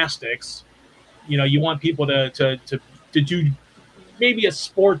gymnastics. You want people to do maybe a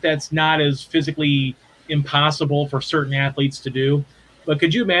sport that's not as physically impossible for certain athletes to do. But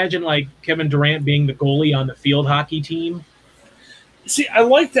could you imagine like Kevin Durant being the goalie on the field hockey team? See, I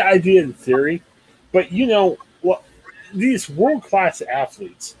like the idea in theory, but these world-class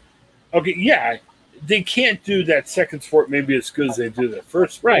athletes, okay, yeah, they can't do that second sport maybe as good as they do the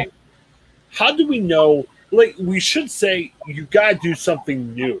first sport. Right. How do we know? Like, we should say you got to do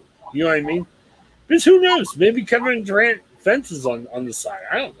something new. You know what I mean? Because who knows? Maybe Kevin Durant fences on the side.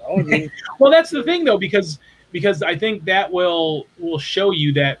 I don't know. I mean, well, that's the thing, though, because I think that will show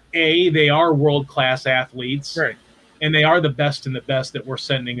you that, A, they are world-class athletes. Right. And they are the best in the best that we're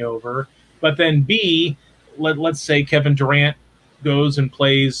sending over. But then B, let's say Kevin Durant goes and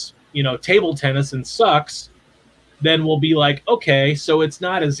plays, table tennis and sucks, then we'll be like, okay, so it's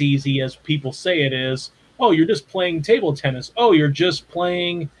not as easy as people say it is. Oh, you're just playing table tennis. Oh, you're just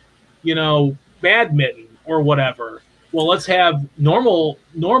playing, badminton or whatever. Well, let's have normal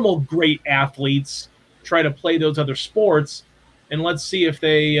great athletes try to play those other sports, and let's see if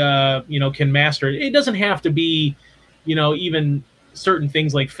they, can master it. It doesn't have to be, even certain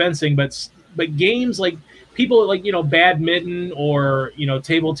things like fencing, but games like people like, badminton or,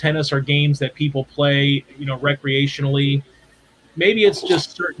 table tennis are games that people play, recreationally. Maybe it's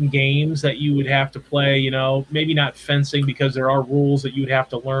just certain games that you would have to play, maybe not fencing because there are rules that you'd have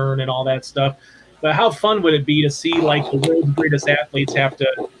to learn and all that stuff. But how fun would it be to see like the world's greatest athletes have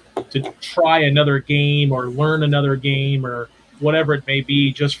to try another game or learn another game or whatever it may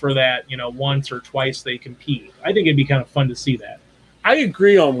be just for that, once or twice they compete. I think it'd be kind of fun to see that. I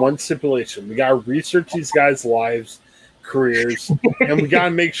agree on one stipulation. We got to research these guys' lives, careers, and we got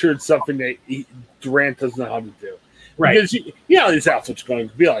to make sure it's something that Durant doesn't know how to do. Right. Because, these outfits going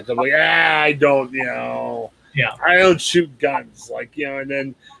to be like, I'm like, I don't, I don't shoot guns. Like, and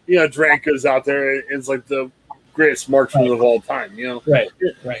then, Durant goes out there and it's like the greatest marksman of all time, Right.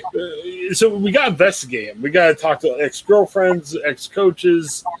 So we got to investigate him. We got to talk to ex-girlfriends,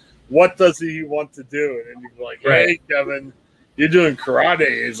 ex-coaches. What does he want to do? And then you're like, hey, Kevin, you're doing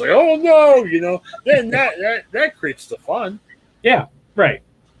karate. He's like, oh no, then that creates the fun. Yeah, right,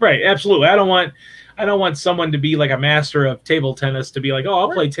 absolutely. I don't want someone to be like a master of table tennis to be like, oh,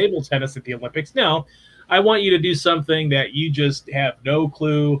 I'll play table tennis at the Olympics. No, I want you to do something that you just have no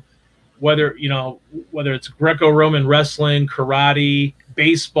clue whether it's Greco-Roman wrestling, karate,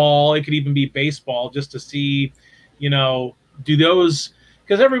 baseball. It could even be baseball just to see, do those,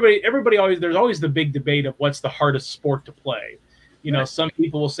 because everybody always, there's always the big debate of what's the hardest sport to play. Some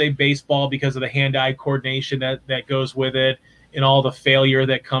people will say baseball because of the hand-eye coordination that goes with it and all the failure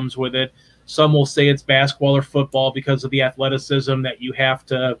that comes with it. Some will say it's basketball or football because of the athleticism that you have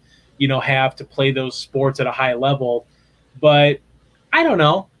to, have to play those sports at a high level. But I don't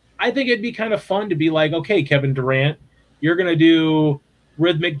know. I think it'd be kind of fun to be like, okay, Kevin Durant, you're going to do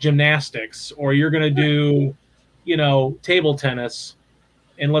rhythmic gymnastics or you're going to do, table tennis,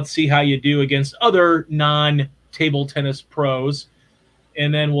 and let's see how you do against other non-table tennis pros.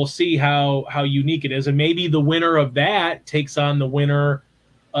 And then we'll see how unique it is. And maybe the winner of that takes on the winner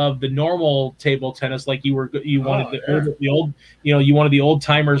of the normal table tennis, like you wanted you wanted the old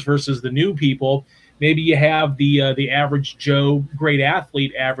timers versus the new people. Maybe you have the average Joe, great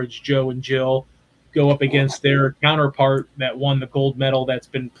athlete, average Joe and Jill go up against their counterpart that won the gold medal that's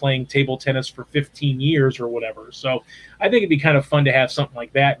been playing table tennis for 15 years or whatever. So I think it'd be kind of fun to have something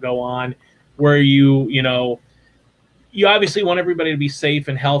like that go on where you obviously want everybody to be safe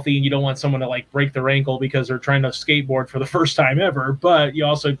and healthy, and you don't want someone to like break their ankle because they're trying to skateboard for the first time ever. But you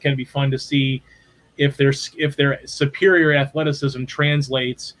also can be fun to see if their superior athleticism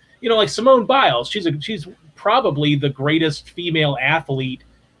translates. Like Simone Biles, she's probably the greatest female athlete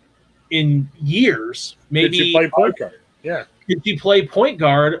in years. Maybe Could she play point guard? Yeah. Could she play point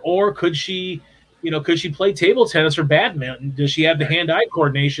guard, or could she play table tennis or badminton? Does she have the hand-eye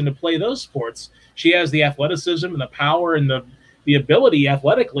coordination to play those sports? She has the athleticism and the power and the ability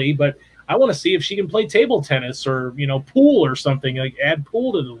athletically, but I want to see if she can play table tennis or, pool or something, like add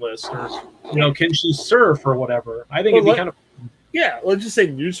pool to the list, or, can she surf or whatever? I think it'd be kind of. Yeah. Let's just say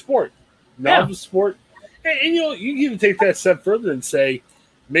new sport, novice sport. And, you can even take that a step further and say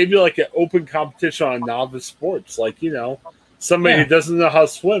maybe like an open competition on novice sports. Like, somebody who doesn't know how to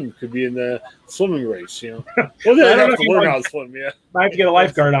swim could be in the swimming race, Well, they have to learn how to swim, I have to get a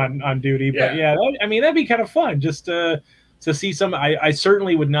lifeguard on duty, but that'd be kind of fun just to see some. I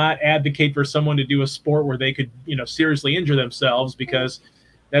certainly would not advocate for someone to do a sport where they could, seriously injure themselves, because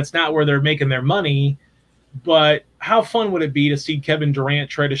that's not where they're making their money. But how fun would it be to see Kevin Durant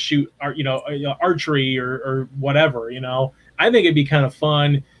try to shoot, archery or whatever, I think it'd be kind of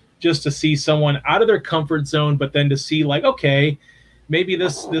fun just to see someone out of their comfort zone, but then to see like, okay, maybe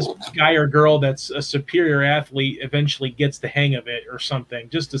this guy or girl that's a superior athlete eventually gets the hang of it or something,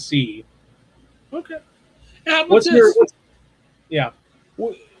 just to see. Okay. Yeah.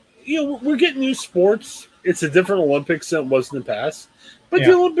 Well, we're getting new sports. It's a different Olympics than it was in the past, but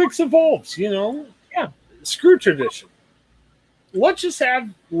the Olympics evolves, Yeah. Screw tradition. Let's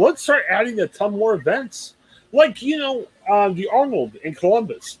start adding a ton more events. Like, the Arnold in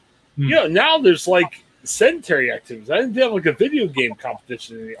Columbus. Now there's like sedentary activities. I think they have like a video game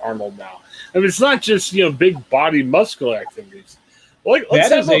competition in the Arnold now. I mean, it's not just, big body muscular activities. Like,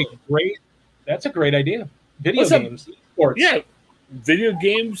 that's a great idea. Video games, sports. Yeah. Video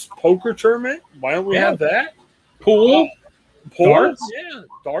games, poker tournament. Why don't we have that? Pool, darts. Yeah,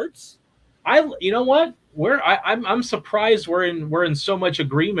 darts. You know what? I'm surprised we're in so much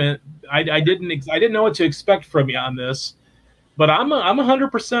agreement. I didn't know what to expect from you on this, but I'm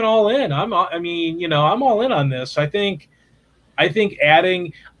 100% all in. I'm all in on this. I think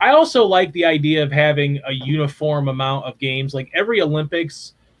adding. I also like the idea of having a uniform amount of games. Like every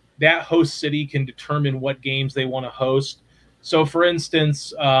Olympics, that host city can determine what games they want to host. So, for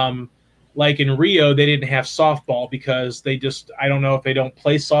instance, like in Rio, they didn't have softball because I don't know if they don't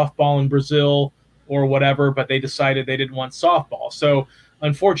play softball in Brazil or whatever, but they decided they didn't want softball. So,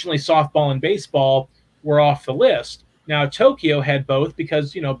 unfortunately, softball and baseball were off the list. Now, Tokyo had both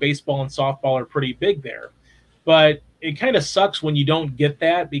because, baseball and softball are pretty big there. But it kind of sucks when you don't get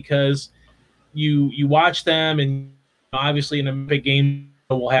that, because you watch them, and obviously in a big game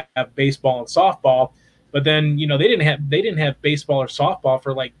we'll have baseball and softball. But then, they didn't have baseball or softball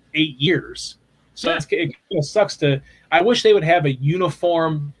for like 8 years. So it kind of sucks I wish they would have a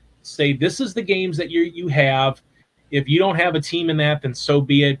uniform, say, this is the games that you have. If you don't have a team in that, then so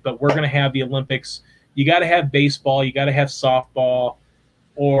be it. But we're going to have the Olympics. You got to have baseball. You got to have softball,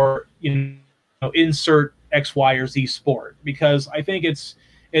 or, insert X, Y, or Z sport, because I think it's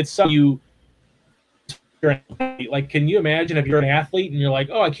something like, can you imagine if you're an athlete and you're like,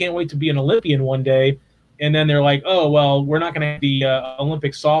 oh, I can't wait to be an Olympian one day. And then they're like, oh, well, we're not going to have the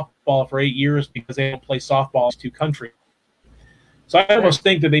Olympic softball for 8 years because they don't play softball in 2 countries. So I almost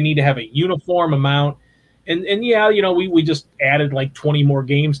think that they need to have a uniform amount. And we just added like 20 more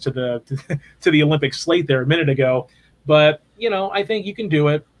games to the Olympic slate there a minute ago. But, I think you can do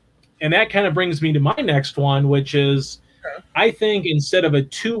it. And that kind of brings me to my next one, which is I think instead of a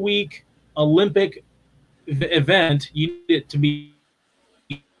 2-week Olympic event, you need it to be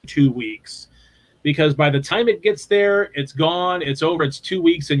 2 weeks. Because by the time it gets there, it's gone, it's over, it's 2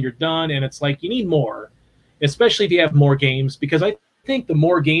 weeks, and you're done. And it's like, you need more, especially if you have more games. Because I think the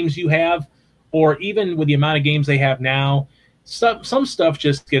more games you have, or even with the amount of games they have now, some stuff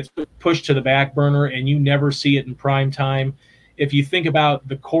just gets pushed to the back burner, and you never see it in prime time. If you think about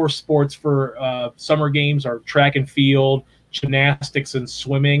the core sports for summer games are track and field, gymnastics, and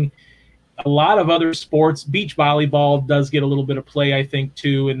swimming. A lot of other sports, beach volleyball does get a little bit of play, I think,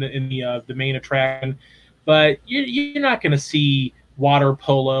 too, in the main attraction. But you're not going to see water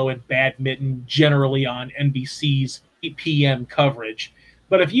polo and badminton generally on NBC's 8 p.m. coverage.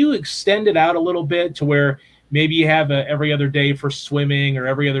 But if you extend it out a little bit to where maybe you have every other day for swimming or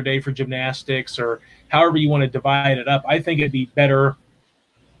every other day for gymnastics, or however you want to divide it up, I think it'd be better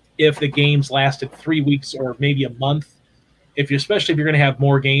if the games lasted 3 weeks or maybe a month. Especially if you're going to have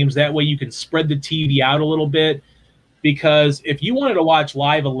more games, that way you can spread the TV out a little bit. Because if you wanted to watch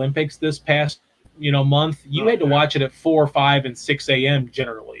live Olympics this past month, you had to watch it at 4, 5, and 6 a.m.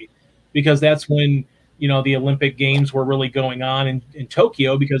 generally, because that's when the Olympic Games were really going on in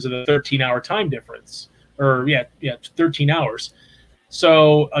Tokyo because of the 13-hour time difference, or 13 hours.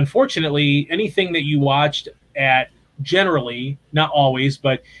 So unfortunately, anything that you watched at generally, not always,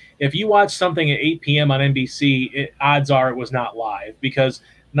 but if you watch something at 8 p.m. on NBC, odds are it was not live because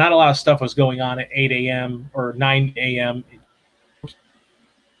not a lot of stuff was going on at 8 a.m. or 9 a.m.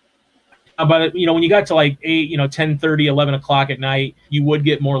 But when you got to like 8, 10:30, 11 o'clock at night, you would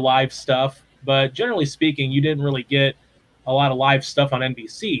get more live stuff. But generally speaking, you didn't really get a lot of live stuff on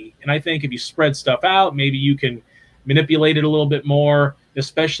NBC. And I think if you spread stuff out, maybe you can manipulate it a little bit more,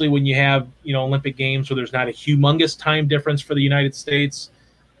 especially when you have, Olympic Games where there's not a humongous time difference for the United States.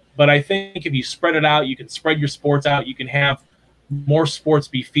 But I think if you spread it out, you can spread your sports out. You can have more sports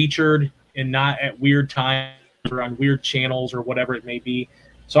be featured and not at weird times or on weird channels or whatever it may be.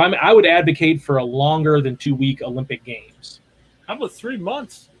 So I would advocate for a longer than 2-week Olympic Games. How about 3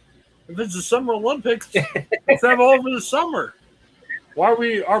 months? If it's the Summer Olympics, let's have all over the summer. Why are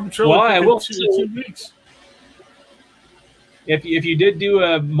we arbitrarily picking 2 weeks? If you did do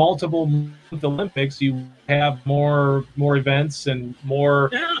a multiple month Olympics, you have more events and more.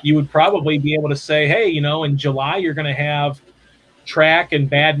 Yeah. You would probably be able to say, hey, in July you're going to have track and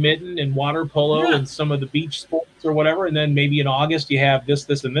badminton and water polo and some of the beach sports or whatever, and then maybe in August you have this,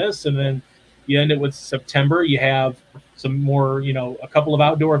 and this, and then you end it with September. You have some more, a couple of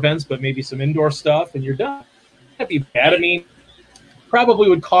outdoor events, but maybe some indoor stuff, and you're done. That'd be bad. I mean, probably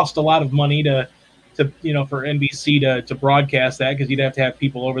would cost a lot of money to for NBC to broadcast that because you'd have to have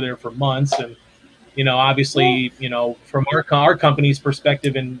people over there for months, and obviously, from our company's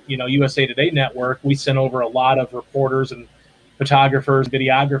perspective in USA Today Network, we sent over a lot of reporters and photographers,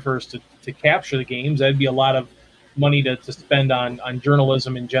 videographers to capture the games. That'd be a lot of money to spend on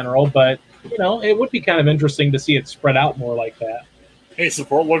journalism in general, but it would be kind of interesting to see it spread out more like that. Hey,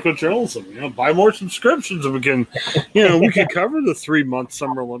 support local journalism. Buy more subscriptions, and we can, we can cover the 3-month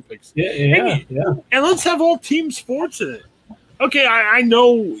Summer Olympics. Yeah. And let's have all team sports in it. Okay, I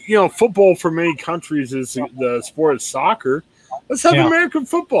know football for many countries is the sport of soccer. Let's have American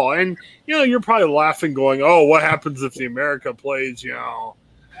football, and you're probably laughing, going, "Oh, what happens if the America plays,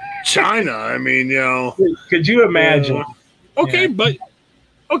 China?" I mean, Could you imagine?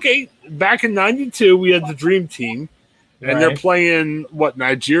 Back in '92, we had the Dream Team. And they're playing,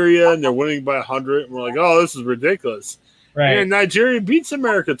 Nigeria, and they're winning by 100. And we're like, oh, this is ridiculous. Right. And Nigeria beats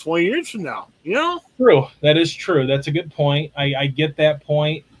America 20 years from now, True. That is true. That's a good point. I get that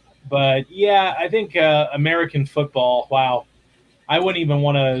point. But, yeah, I think American football, wow. I wouldn't even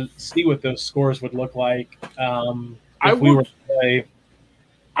want to see what those scores would look like if we were to play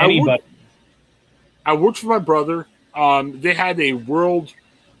anybody. I worked for my brother. They had a World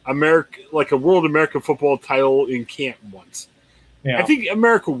American football title in Canton once. Yeah. I think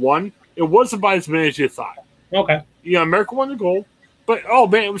America won. It wasn't by as many as you thought. Okay. America won the gold. But, oh,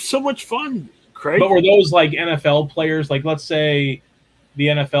 man, it was so much fun, Craig. But were those, like, NFL players? Like, let's say the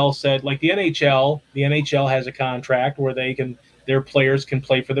NFL said, like the NHL has a contract where their players can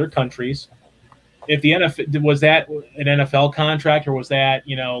play for their countries. If the NFL, was that an NFL contract, or was that,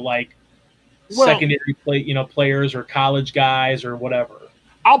 secondary players or college guys or whatever?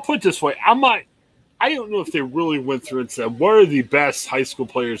 I'll put it this way. I don't know if they really went through and said, what are the best high school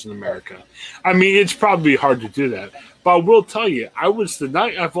players in America? I mean, it's probably hard to do that. But I will tell you, the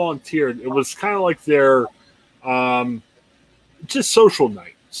night I volunteered, it was kind of like their just social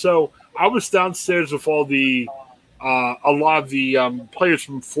night. So I was downstairs with all a lot of the players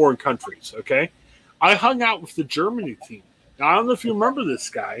from foreign countries, okay? I hung out with the Germany team. Now, I don't know if you remember this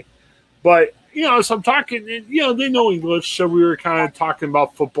guy, but so I'm talking, and, they know English, so we were kind of talking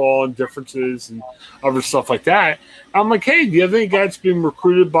about football and differences and other stuff like that. I'm like, hey, do you have any guys being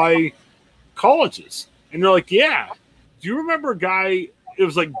recruited by colleges? And they're like, yeah. Do you remember a guy, it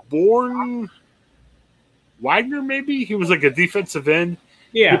was like Born Wagner, maybe? He was like a defensive end.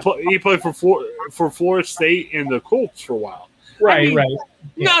 Yeah. He played for Florida State and the Colts for a while. Right. Yeah.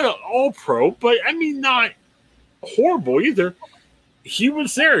 Not an all-pro, but, not horrible either. He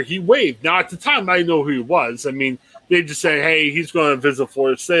was there. He waved. Now, at the time, I didn't know who he was. I mean, they just said, hey, he's going to visit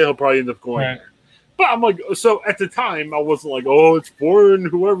Florida State. He'll probably end up going there. But I'm like, so at the time, I wasn't like, oh, it's Born,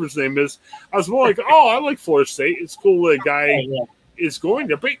 whoever his name is. I was more like, oh, I like Florida State. It's cool that a guy is going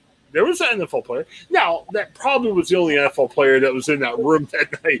there. But there was an NFL player. Now, that probably was the only NFL player that was in that room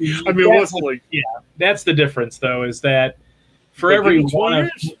that night. I mean, it wasn't like. Yeah, that's the difference, though, is that for every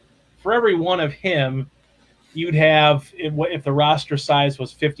one of him, you'd have, if the roster size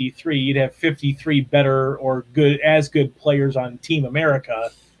was 53, you'd have 53 better or good players on Team America.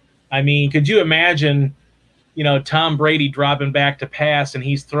 I mean, could you imagine, Tom Brady dropping back to pass and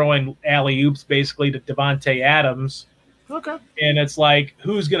he's throwing alley-oops basically to Devontae Adams Okay. And it's like,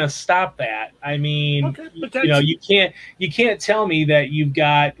 who's going to stop that? I mean, Okay. you can't tell me that you've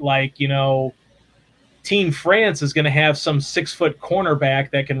got like, Team France is going to have some 6-foot cornerback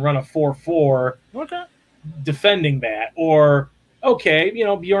that can run a 4.4 Okay. defending that. Or, okay,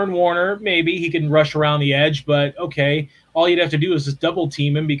 Bjorn Warner, maybe he can rush around the edge, but okay, all you'd have to do is just double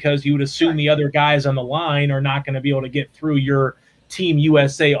team him because you would assume the other guys on the line are not going to be able to get through your Team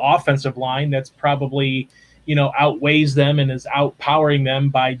USA offensive line. That's probably, outweighs them and is outpowering them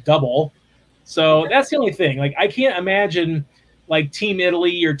by double. So that's the only thing. Like, I can't imagine like Team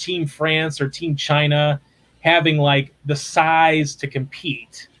Italy or Team France or Team China having like the size to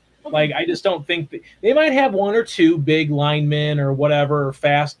compete. Like, I just don't think that they might have one or two big linemen or whatever, or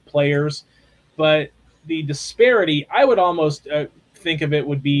fast players, but the disparity, I would almost think of it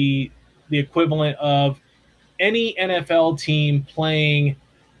would be the equivalent of any NFL team playing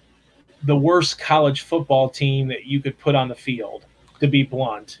the worst college football team that you could put on the field, to be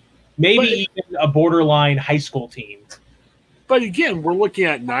blunt. Maybe even a borderline high school team. But again, we're looking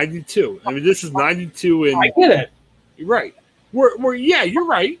at 92. I mean, this is 92 and I get it. Right. We're yeah, you're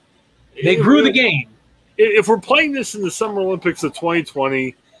right. They grew the game. If we're playing this in the Summer Olympics of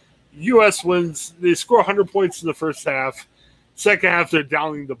 2020, U.S. wins. They score 100 points in the first half. Second half, they're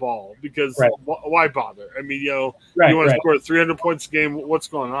downing the ball because why bother? I mean, you want to score 300 points a game. What's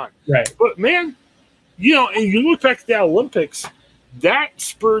going on? Right. But, man, and you look back at the Olympics, that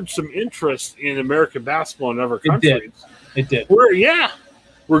spurred some interest in American basketball in other countries. It did.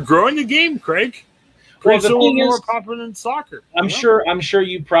 We're growing the game, Craig. Well, the thing is, more popular than soccer. I'm sure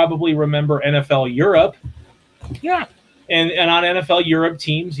you probably remember NFL Europe. Yeah. And on NFL Europe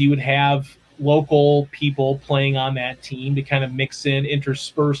teams, you would have local people playing on that team to kind of mix in,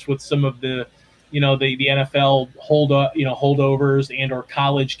 interspersed with some of the, the NFL holdovers and or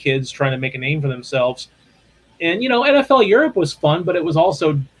college kids trying to make a name for themselves. And NFL Europe was fun, but it was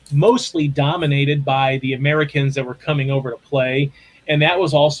also mostly dominated by the Americans that were coming over to play. And that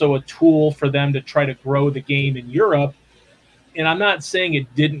was also a tool for them to try to grow the game in Europe. And I'm not saying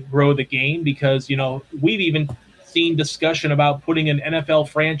it didn't grow the game because, we've even seen discussion about putting an NFL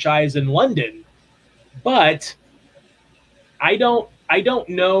franchise in London. But I don't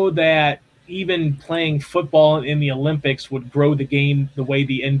know that even playing football in the Olympics would grow the game the way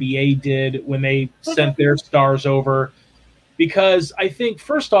the NBA did when they sent their stars over. Because I think,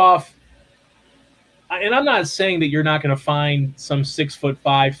 first off, and I'm not saying that you're not going to find some 6'5",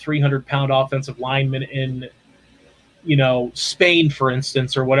 300-pound offensive lineman in, Spain, for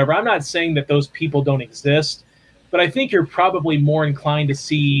instance, or whatever. I'm not saying that those people don't exist, but I think you're probably more inclined to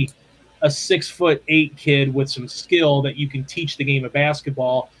see a 6'8" kid with some skill that you can teach the game of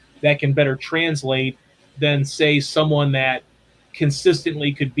basketball that can better translate than, say, someone that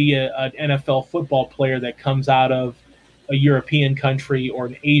consistently could be an NFL football player that comes out of a European country or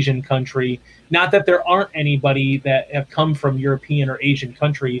an Asian country. Not that there aren't anybody that have come from European or Asian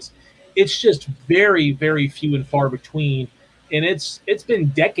countries. It's just very, very few and far between. And it's been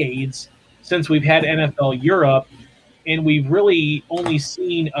decades since we've had NFL Europe, and we've really only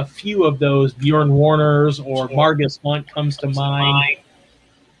seen a few of those. Bjorn Warners or Margus Hunt comes to mind.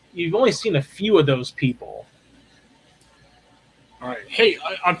 You've only seen a few of those people. All right. Hey,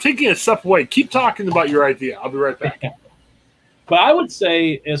 I'm taking a step away. Keep talking about your idea. I'll be right back. But I would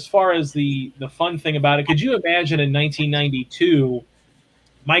say, as far as the fun thing about it, could you imagine in 1992,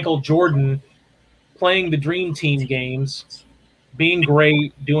 Michael Jordan playing the Dream Team games, being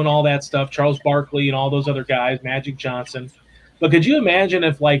great, doing all that stuff, Charles Barkley and all those other guys, Magic Johnson. But could you imagine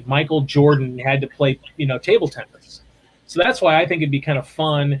if, like, Michael Jordan had to play, table tennis? So that's why I think it'd be kind of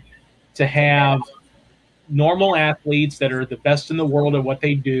fun to have normal athletes that are the best in the world at what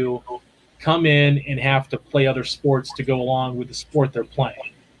they do come in and have to play other sports to go along with the sport they're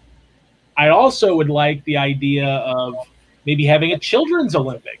playing. I also would like the idea of maybe having a children's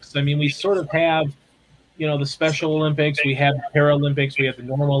Olympics. I mean, we sort of have, the Special Olympics, we have the Paralympics, we have the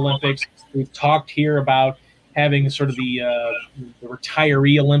normal Olympics. We've talked here about having sort of the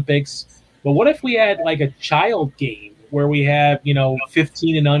retiree Olympics. But what if we had like a child game where we have,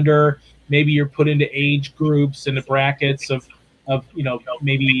 15 and under, maybe you're put into age groups and the brackets of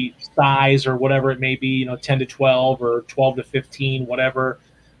maybe size or whatever it may be, 10 to 12 or 12 to 15, whatever.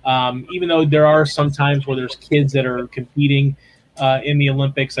 Even though there are some times where there's kids that are competing in the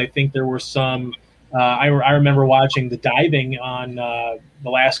Olympics, I think there were some. I remember watching the diving on the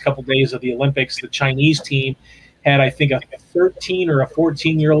last couple days of the Olympics. The Chinese team had, I think, a 13 or a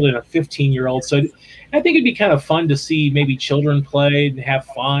 14-year-old and a 15-year-old. So I think it'd be kind of fun to see maybe children play and have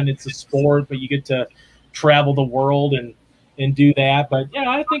fun. It's a sport, but you get to travel the world and and do that. But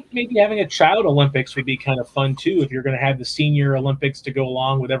I think maybe having a child Olympics would be kind of fun too if you're going to have the senior Olympics to go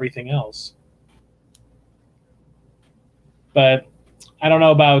along with everything else. But I don't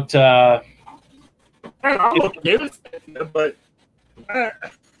know about. I'm okay with it, but I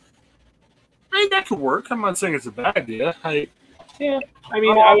mean, that could work. I'm not saying it's a bad idea. I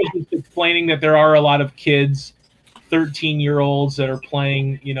was just explaining that there are a lot of kids, 13-year-olds that are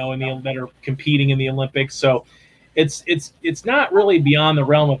playing, that are competing in the Olympics. So it's not really beyond the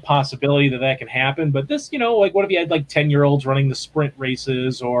realm of possibility that can happen. But this, like what if you had like 10-year-olds running the sprint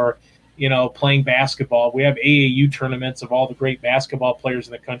races or, playing basketball? We have AAU tournaments of all the great basketball players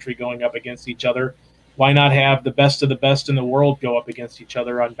in the country going up against each other. Why not have the best of the best in the world go up against each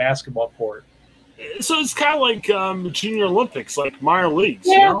other on basketball court? So it's kind of like Junior Olympics, like minor leagues.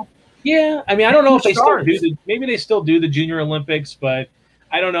 Yeah. Yeah. I mean, I don't know if they still do maybe they still do the Junior Olympics, but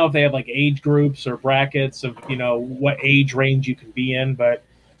I don't know if they have like age groups or brackets of, what age range you can be in. But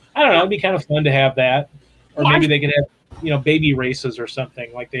I don't know. It'd be kind of fun to have that. Or maybe they could have, baby races or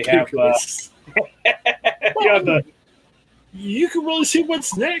something like they have. You can really see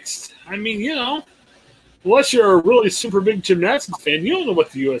what's next. I mean, unless you're a really super big gymnastics fan, you don't know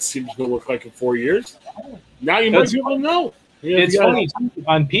what the U.S. team is going to look like in 4 years. Now you might be able to know. It's funny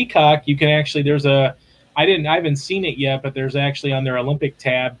on Peacock. You can actually I haven't seen it yet, but there's actually on their Olympic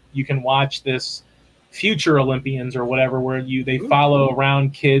tab you can watch this future Olympians or whatever where they follow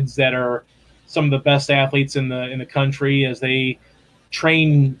around kids that are some of the best athletes in the country as they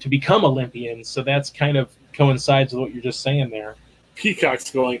train to become Olympians. So that's kind of coincides with what you're just saying there.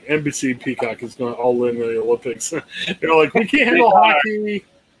 NBC Peacock is going all in the Olympics. They're like, we can't handle hockey.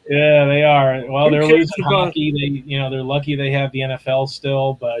 Yeah, they are. Well, they're losing hockey. They're lucky they have the NFL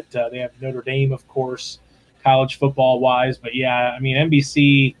still, but they have Notre Dame, of course, college football wise. But yeah, I mean,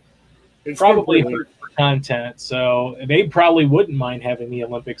 NBC probably for content, so they probably wouldn't mind having the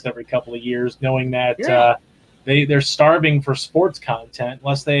Olympics every couple of years, knowing that they're starving for sports content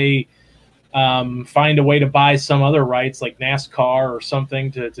unless they find a way to buy some other rights like NASCAR or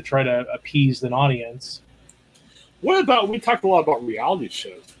something to try to appease an audience. What about, we talked a lot about reality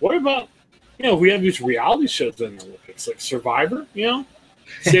shows. What about, we have these reality shows in the Olympics, like Survivor,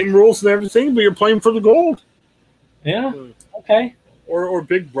 same rules and everything, but you're playing for the gold. Yeah, okay. Or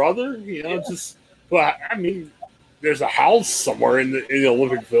Big Brother, I mean, there's a house somewhere in the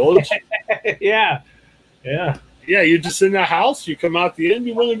Olympic Village. Yeah. Yeah, you're just in that house, you come out the end,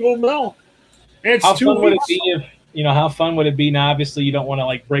 you win the gold medal. And it's how 2 fun weeks. Would it be if, how fun would it be? Now, obviously, you don't want to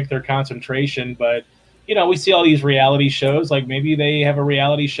like break their concentration, but we see all these reality shows. Like maybe they have a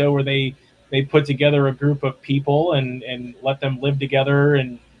reality show where they put together a group of people and let them live together,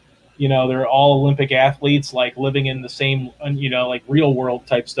 and they're all Olympic athletes, like living in the same, like real world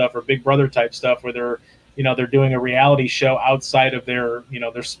type stuff or Big Brother type stuff, where they're doing a reality show outside of their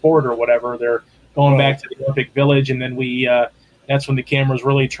their sport or whatever. They're going back to the Olympic Village, and then that's when the cameras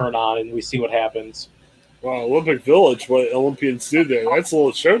really turn on and we see what happens. Well, Olympic Village, what Olympians do there, that's a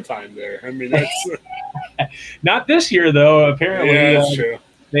little showtime there. I mean, that's not this year though. Apparently, that's true.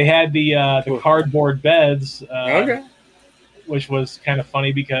 They had the cardboard beds, okay, which was kind of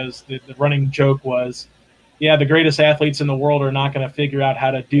funny because the running joke was, the greatest athletes in the world are not going to figure out how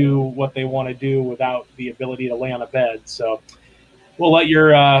to do what they want to do without the ability to lay on a bed. So we'll let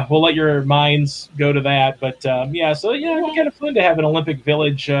your minds go to that. But it'd be kind of fun to have an Olympic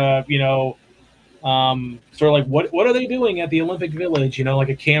Village. Sort of like what are they doing at the Olympic Village? Like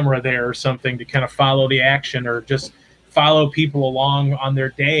a camera there or something to kind of follow the action or just follow people along on their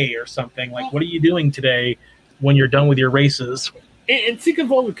day or something. Like, what are you doing today when you're done with your races? And think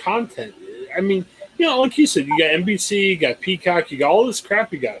of all the content. I mean, like you said, you got NBC, you got Peacock, you got all this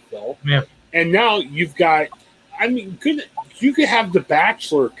crap you got to fill. Yeah. And now you've got, you could have the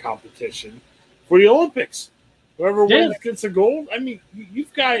Bachelor competition for the Olympics. Whoever wins gets a gold. I mean,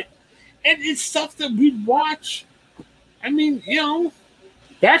 you've got, and it's stuff that we'd watch. I mean,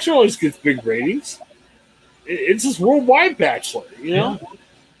 Bachelor always gets big ratings. It's this worldwide Bachelor, And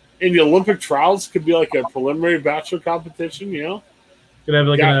the Olympic trials could be like a preliminary Bachelor competition, Could have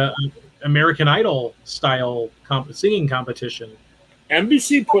like an American Idol style singing competition.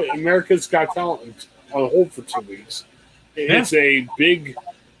 NBC put America's Got Talent on hold for 2 weeks. It's a big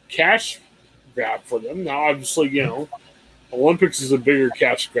cash grab for them. Now, obviously, Olympics is a bigger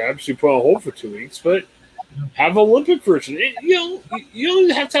cash grab, so you put on hold for 2 weeks, but have an Olympic version. You don't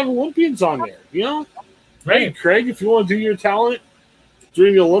even have to have Olympians on there, Right. Hey, Craig, if you want to do your talent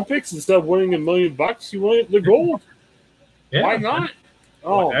during the Olympics, instead of winning $1 million, you win the gold. Yeah. Why not?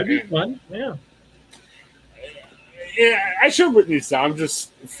 That'd be fun. Yeah. Yeah, I should have written these down. I'm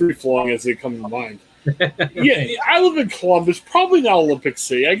just free flowing as they come to mind. Yeah, I live in Columbus. Probably not Olympic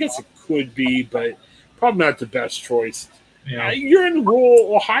City. I guess it could be, but probably not the best choice. Yeah. You're in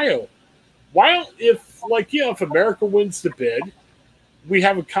rural Ohio. Why don't if America wins the bid, we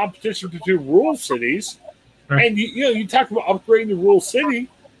have a competition between rural cities, Right. and you talk about upgrading the rural city.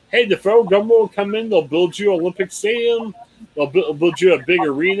 Hey, the federal government will come in. They'll build you an Olympic stadium. They'll build you a big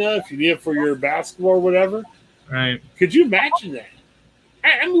arena if you need it for your basketball or whatever. Right. Could you imagine that?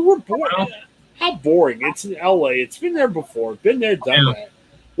 I mean, we're bored. Well, How boring. It's in LA. It's been there before. Been there, done that.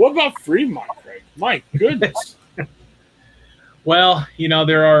 What about Fremont, Craig? My goodness. Well,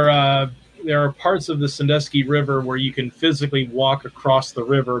 there are parts of the Sandusky River where you can physically walk across the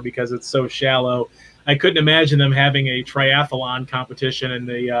river because it's so shallow. I couldn't imagine them having a triathlon competition and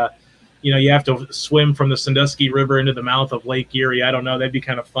you have to swim from the Sandusky River into the mouth of Lake Erie. I don't know. That'd be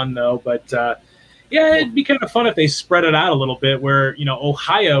kind of fun though. But yeah, it'd be kind of fun if they spread it out a little bit where,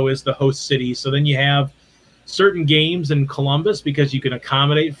 Ohio is the host city. So then you have certain games in Columbus because you can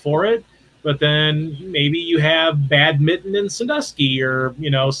accommodate for it. But then maybe you have badminton in Sandusky or,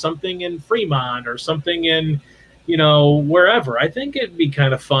 something in Fremont or something in, wherever. I think it'd be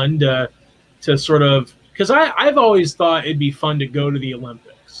kind of fun to sort of, because I've always thought it'd be fun to go to the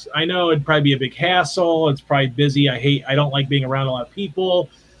Olympics. I know it'd probably be a big hassle. It's probably busy. I don't like being around a lot of people,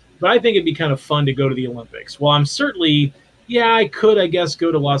 but I think it'd be kind of fun to go to the Olympics. Well, I'm certainly, I could, I guess,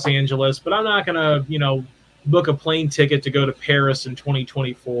 go to Los Angeles, but I'm not going to, book a plane ticket to go to Paris in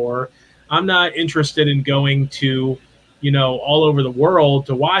 2024. I'm not interested in going to, all over the world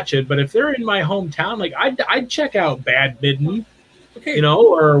to watch it. But if they're in my hometown, like I'd check out badminton, Okay.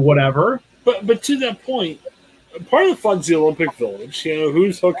 Or whatever. But to that point, part of the fun's the Olympic Village.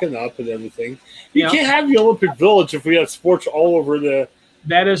 Who's hooking up and everything. You can't have the Olympic Village if we have sports all over the.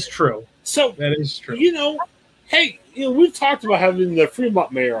 That is true. So that is true. Hey, we've talked about having the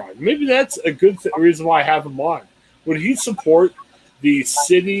Fremont mayor on. Maybe that's a good reason why I have him on. Would he support the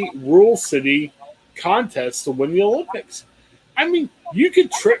rural city contest to win the Olympics? I mean, you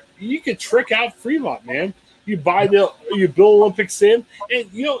could trick out Fremont, man. You build Olympic stadium, and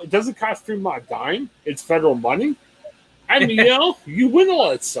it doesn't cost Fremont a dime. It's federal money. I mean, you win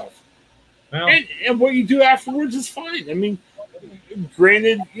all that stuff, well, and what you do afterwards is fine. I mean,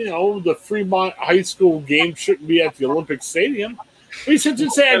 granted, the Fremont High School game shouldn't be at the Olympic Stadium. We should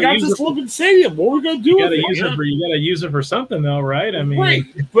just say, I got this Olympic Stadium. What are we going to do with it? You got to use it for something, though, right? I mean, right.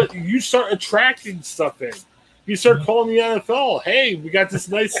 But you start attracting stuff in. You start calling the NFL, hey, we got this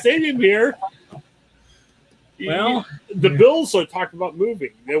nice stadium here. Well, the Bills are talking about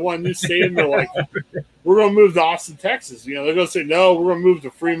moving. They want a new stadium. They're like, we're going to move to Austin, Texas. They're going to say, no, we're going to move to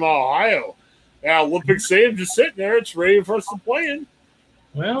Fremont, Ohio. Yeah, Olympic Stadium just sitting there. It's ready for us to play in.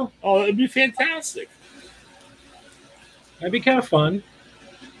 Well, it'd be fantastic. That'd be kind of fun.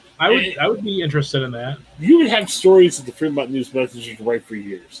 I would be interested in that. You would have stories that the Fremont News Messenger to write for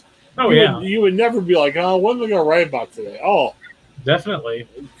years. You would never be like, oh, what am I going to write about today? Oh, definitely.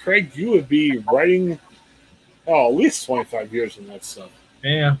 Craig, you would be writing, at least 25 years on that stuff.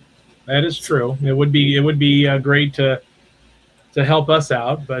 Yeah, that is true. It would be great to help us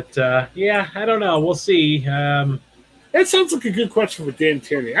out, but I don't know. We'll see. That sounds like a good question for Dan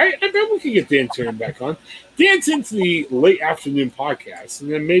Tierney. I bet we could get Dan Tierney back on. Dan's into the late afternoon podcast,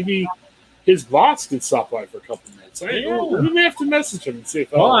 and then maybe his boss could stop by for a couple minutes. We may have to message him and see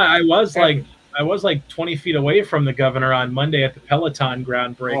if. Well, I was like 20 feet away from the governor on Monday at the Peloton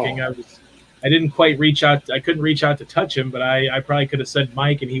groundbreaking. Oh. I didn't quite reach out. I couldn't reach out to touch him, but I probably could have said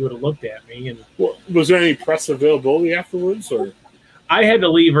Mike, and he would have looked at me. And was there any press availability afterwards, or? I had to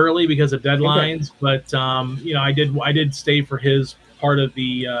leave early because of deadlines, but I did stay for his part of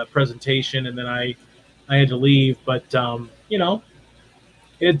the presentation, and then I had to leave. But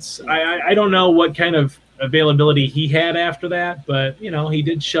it's I don't know what kind of availability he had after that, but he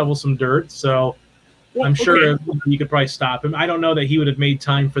did shovel some dirt, so I'm sure you could probably stop him. I don't know that he would have made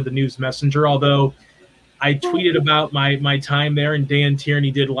time for the News Messenger, although I tweeted about my time there, and Dan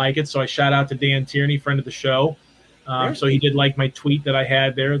Tierney did like it, so I shout out to Dan Tierney, friend of the show. So he did like my tweet that I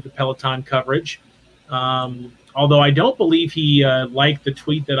had there, the Peloton coverage. Although I don't believe he liked the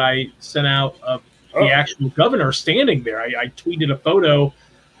tweet that I sent out of the actual governor standing there. I tweeted a photo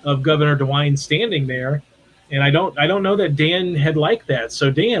of Governor DeWine standing there, and I don't know that Dan had liked that.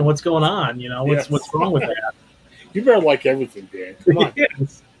 So Dan, what's going on? What's wrong with that? You better like everything, Dan. Come on.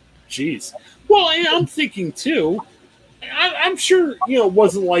 Yes. Jeez. Well, I'm thinking too. I'm sure it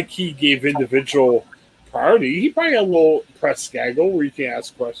wasn't like he gave individual priority. He probably had a little press gaggle where you can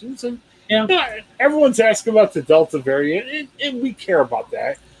ask questions, and everyone's asking about the Delta variant, and we care about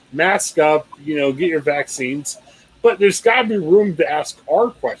that. Mask up, get your vaccines, but there's got to be room to ask our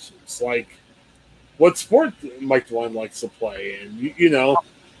questions, like what sport Mike DeWine likes to play, and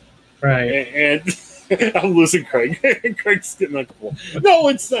Right. And I'm losing Craig. Craig's getting uncomfortable. No,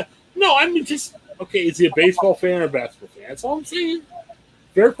 it's not. No, I mean just okay. Is he a baseball fan or a basketball fan? That's all I'm saying.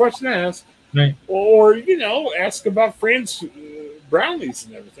 Fair question to ask. Right. Or ask about France brownies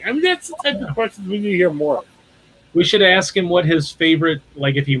and everything. I mean that's the type of questions we need to hear more of. We should ask him what his favorite,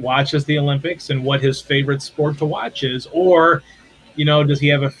 like if he watches the Olympics, and what his favorite sport to watch is, or does he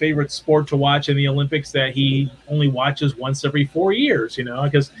have a favorite sport to watch in the Olympics that he only watches once every 4 years?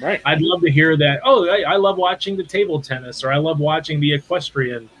 Because right. I'd love to hear that. Oh, I love watching the table tennis, or I love watching the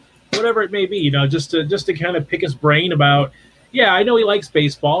equestrian, whatever it may be. Just to kind of pick his brain about. Yeah, I know he likes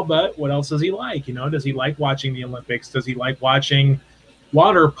baseball, but what else does he like? Does he like watching the Olympics? Does he like watching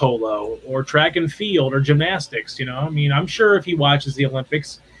water polo or track and field or gymnastics? I mean, I'm sure if he watches the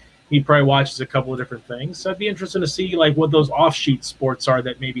Olympics, he probably watches a couple of different things. So it'd be interesting to see like what those offshoot sports are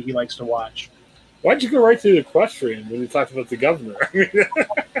that maybe he likes to watch. Why'd you go right to the equestrian when you talked about the governor?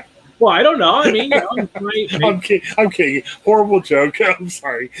 Well, I don't know. I mean, I'm kidding. Horrible joke. I'm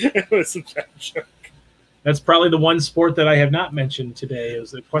sorry. It was a bad joke. That's probably the one sport that I have not mentioned today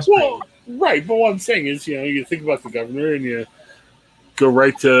is the equestrian. Well, right. But what I'm saying is, you think about the governor and you go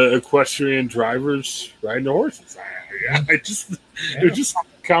right to equestrian drivers riding the horses. It's just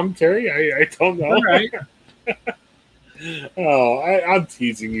commentary. I don't know. All right. I'm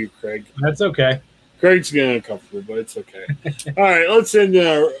teasing you, Craig. That's okay. Craig's getting uncomfortable, but it's okay. All right, let's end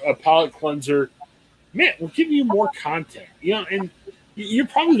a palate cleanser. Man, we're giving you more content. And you're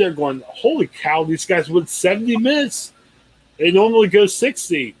probably there going, holy cow, these guys went 70 minutes. They normally go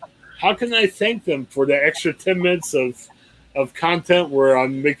 60. How can I thank them for the extra 10 minutes of content where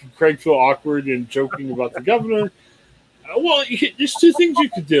I'm making Craig feel awkward and joking about the governor? Well, there's two things you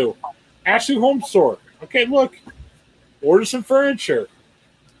could do. Ashley Home Store. Okay, look, order some furniture.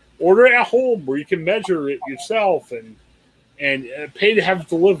 Order it at home where you can measure it yourself and pay to have it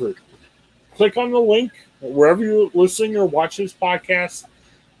delivered. Click on the link wherever you're listening or watching this podcast.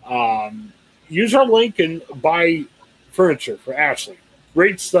 Use our link and buy furniture for Ashley.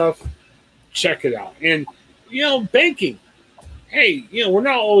 Great stuff. Check it out. And, banking. Hey, we're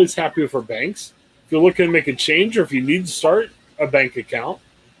not always happy with our banks. If you're looking to make a change or if you need to start a bank account,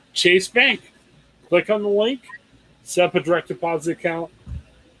 Chase Bank. Click on the link. Set up a direct deposit account.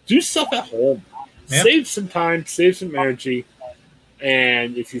 Do stuff at home. Yep. Save some time. Save some energy.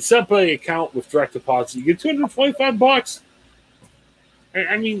 And if you set up an account with direct deposit, you get $225.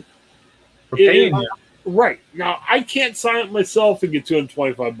 I mean, right now I can't sign up myself and get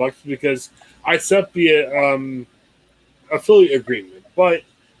 $225 because I set up the affiliate agreement. But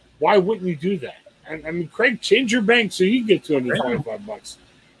why wouldn't you do that? I mean, Craig, change your bank so you can get $225.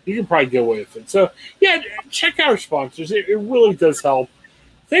 You can probably get away with it. So yeah, check out our sponsors. It really does help.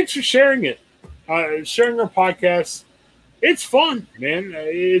 Thanks for sharing it. Sharing our podcast. It's fun, man.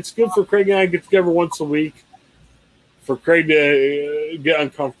 It's good for Craig and I to get together once a week. For Craig to get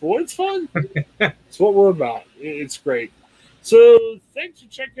uncomfortable. It's fun. It's what we're about. It's great. So thanks for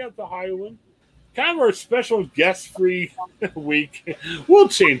checking out the Highland. Kind of our special guest-free week. We'll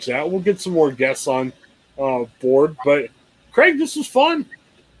change that. We'll get some more guests on board. But Craig, this was fun.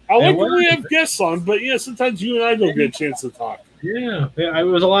 I like when we have guests on, but sometimes you and I don't get a chance to talk. Yeah, it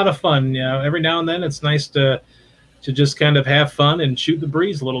was a lot of fun. Every now and then it's nice to just kind of have fun and shoot the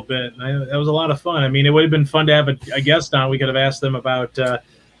breeze a little bit. And that was a lot of fun. I mean, it would have been fun to have a guest on. We could have asked them about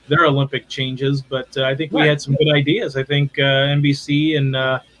their Olympic changes, but I think we had some good ideas. I think NBC and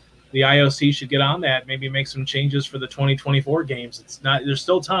the IOC should get on that, maybe make some changes for the 2024 games. There's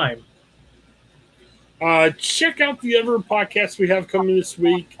still time. Check out the other podcasts we have coming this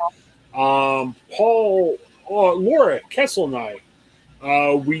week. Laura Kessel and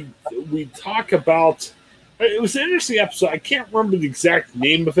I, we talk about. It was an interesting episode. I can't remember the exact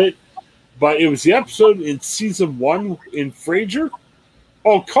name of it, but it was the episode in season 1 in Frasier.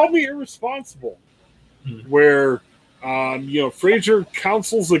 Oh, Call Me Irresponsible, where Frasier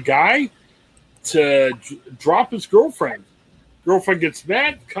counsels a guy to drop his girlfriend. Girlfriend gets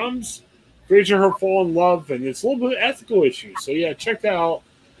mad, comes. Frasier and her fall in love, and it's a little bit of ethical issues. So yeah, check that out.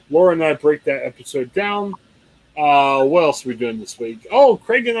 Laura and I break that episode down. What else are we doing this week? Oh,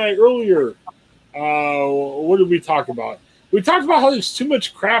 Craig and I earlier. What did we talk about? We talked about how there's too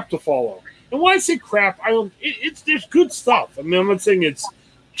much crap to follow. And when I say crap, there's good stuff. I mean, I'm not saying it's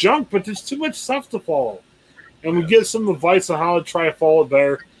junk, but there's too much stuff to follow. And we give some advice on how to try to follow it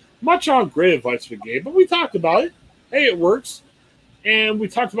better. Much on great advice we gave, but we talked about it. Hey, it works. And we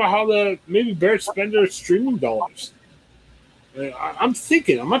talked about how to maybe better spend their streaming dollars. I'm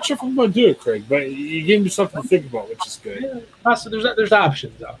thinking. I'm not sure if I'm going to do it, Craig, but you gave me something to think about, which is good. Yeah, so there's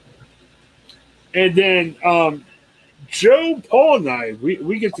options out there. And then Joe, Paul, and I,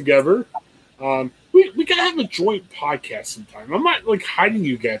 we get together. We gotta have a joint podcast sometime. I'm not like hiding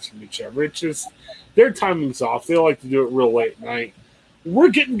you guys from each other. It's just their timing's off. They like to do it real late at night. We're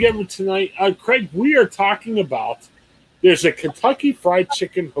getting together tonight. Craig, we are talking about there's a Kentucky Fried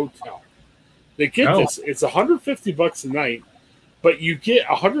Chicken hotel. They get this. It's $150 a night, but you get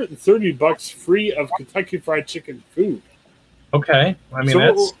 $130 free of Kentucky Fried Chicken food. Okay. I mean,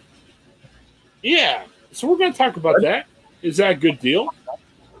 so yeah. So we're going to talk about that. Is that a good deal?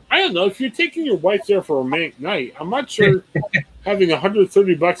 I don't know. If you're taking your wife there for a romantic night, I'm not sure having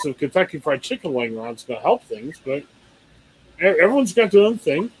 $130 of Kentucky Fried Chicken laying around is going to help things, but everyone's got their own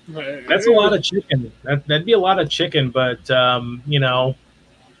thing. That's a lot of chicken. That'd be a lot of chicken, but you know,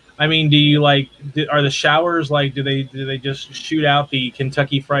 I mean, do you are the showers do they just shoot out the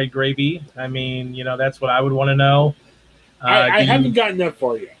Kentucky Fried Gravy? I mean, you know, that's what I would want to know. I haven't gotten that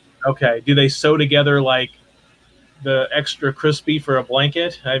far yet. Okay. Do they sew together the extra crispy for a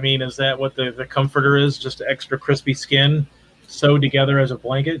blanket? I mean, is that what the comforter is? Just extra crispy skin sewed together as a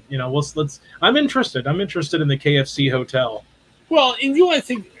blanket? You know, let's. I'm interested. I'm interested in the KFC hotel. Well, and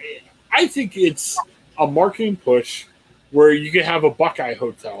I think it's a marketing push where you can have a Buckeye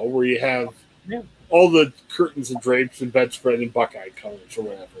hotel where you have all the curtains and drapes and bedspread and Buckeye colors or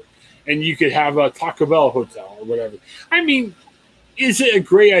whatever, and you could have a Taco Bell hotel or whatever. I mean, is it a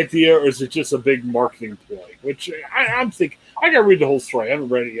great idea or is it just a big marketing ploy? Which I'm thinking. I got to read the whole story. I haven't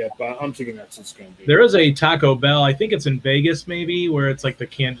read it yet, but I'm thinking that's what's going to be. There is a Taco Bell. I think it's in Vegas, maybe, where it's like the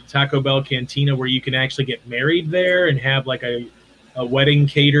Taco Bell Cantina, where you can actually get married there and have like a wedding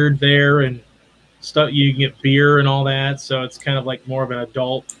catered there and stuff. You can get beer and all that. So it's kind of like more of an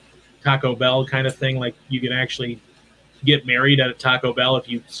adult Taco Bell kind of thing. Like you can actually get married at a Taco Bell if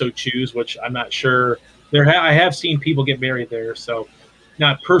you so choose, which I'm not sure. I have seen people get married there. So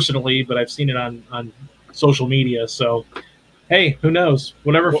not personally, but I've seen it on social media. So, hey, who knows?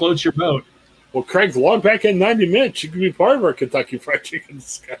 Whatever floats your boat. Well, Craig, log back in 90 minutes. You can be part of our Kentucky Fried Chicken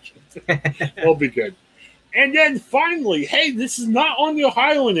discussion. We'll be good. And then finally, hey, this is not on the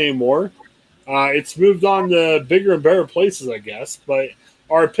Ohioan anymore. It's moved on to bigger and better places, I guess. But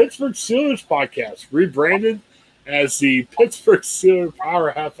our Pittsburgh Steelers podcast, rebranded as the Pittsburgh Steelers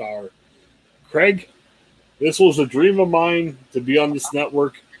Power Half Hour. Craig, this was a dream of mine to be on this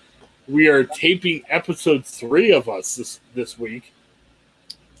network. We are taping episode 3 of us this week.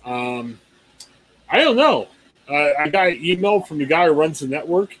 I don't know. I got an email from the guy who runs the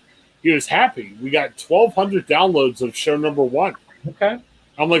network. He was happy. We got 1,200 downloads of show number 1. Okay.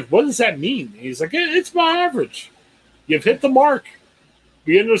 I'm like, what does that mean? And he's like, it's my average. You've hit the mark.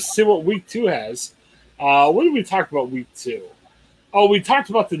 Be interested to see what week 2 has. What did we talk about week 2? Oh, we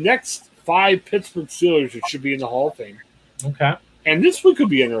talked about the next 5 Pittsburgh Steelers that should be in the Hall of Fame. Okay. And this week could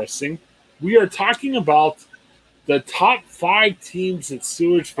be interesting. We are talking about the top 5 teams that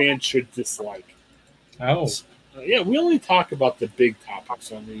Steelers fans should dislike. Oh. Yeah, we only talk about the big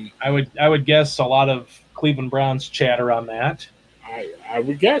topics on the. I would guess a lot of Cleveland Browns chatter on that. I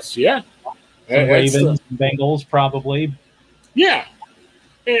would guess, yeah. Ravens, Bengals, probably. Yeah,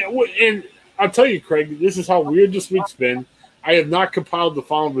 and I'll tell you, Craig, this is how weird this week's been. I have not compiled the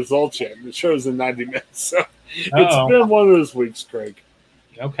final results yet, and the show's in 90 minutes, so it's been one of those weeks, Craig.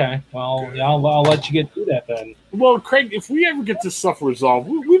 Okay, well, I'll let you get through that then. Well, Craig, if we ever get this stuff resolved,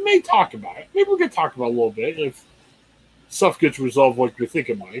 we may talk about it. Maybe we can talk about it a little bit if stuff gets resolved like we think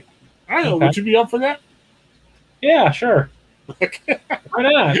it might. I don't know. Okay. Would you be up for that? Yeah, sure. Why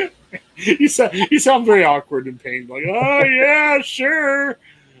not? You sound very awkward and pained. Like, oh, yeah, sure.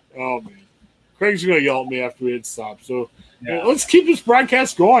 Oh, man. Craig's going to yell at me after we hit stop. So let's keep this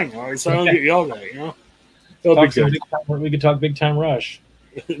broadcast going, all right, so I don't get yelled at, you know? It'll be good. We could talk Big Time Rush.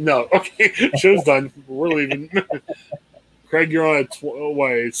 No. Okay. Show's done. We're leaving. Craig, you're on a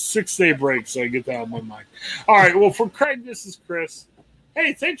 6-day break, so I get that out of my mind. All right. Well, for Craig, this is Chris.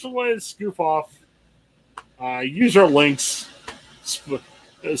 Hey, thanks for letting us goof off. Use our links.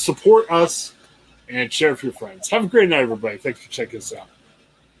 Support us and share with your friends. Have a great night, everybody. Thanks for checking us out.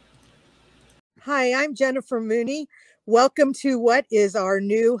 Hi, I'm Jennifer Mooney. Welcome to what is our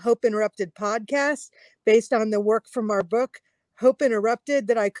new Hope Interrupted podcast based on the work from our book, Hope Interrupted,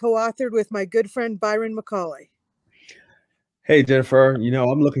 that I co-authored with my good friend Byron McCauley. Hey, Jennifer,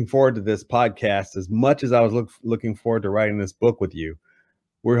 I'm looking forward to this podcast as much as I was looking forward to writing this book with you.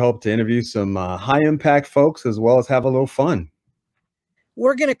 We hope to interview some high-impact folks as well as have a little fun.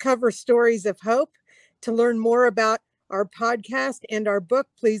 We're going to cover stories of hope. To learn more about our podcast and our book,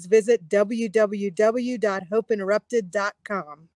 please visit www.hopeinterrupted.com.